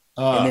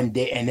 And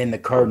then the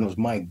Cardinals.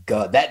 My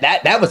God,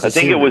 that was. I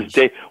think it was.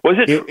 Was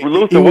it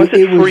Luther? Was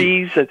it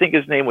Freese? I think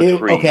his name was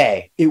Freese.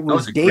 Okay, it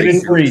was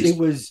David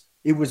Freese.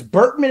 It was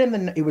Berkman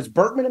in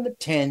the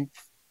 10th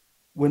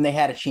when they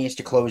had a chance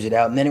to close it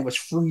out, and then it was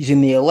Freese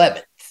in the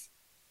 11th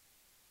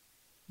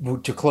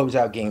to close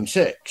out Game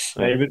 6.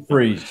 David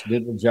Freese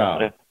did the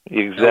job.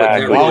 Exactly.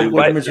 That really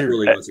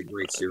was a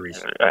great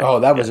series. Oh,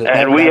 that was.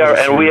 We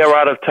are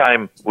out of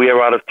time. We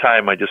are out of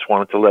time. I just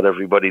wanted to let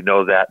everybody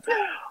know that.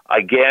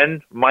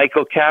 Again,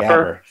 Michael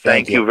Capper,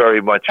 thank you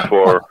very much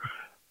for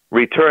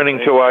returning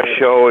to our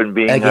show and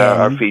being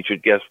our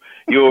featured guest.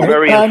 You were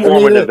very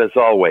informative as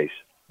always.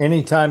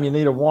 Anytime you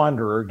need a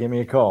wanderer, give me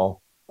a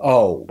call.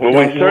 Oh, well,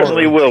 we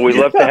certainly will. We'd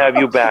love to have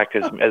you back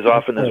as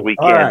often as we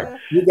can. Right.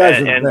 You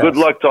guys and good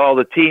luck to all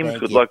the teams.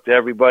 Good luck to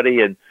everybody.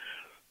 And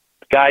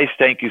guys,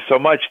 thank you so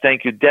much.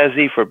 Thank you,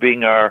 Desi, for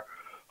being our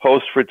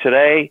host for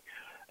today.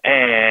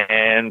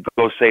 And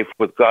go safe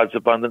with God's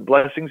abundant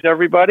blessings,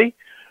 everybody.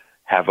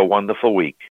 Have a wonderful week.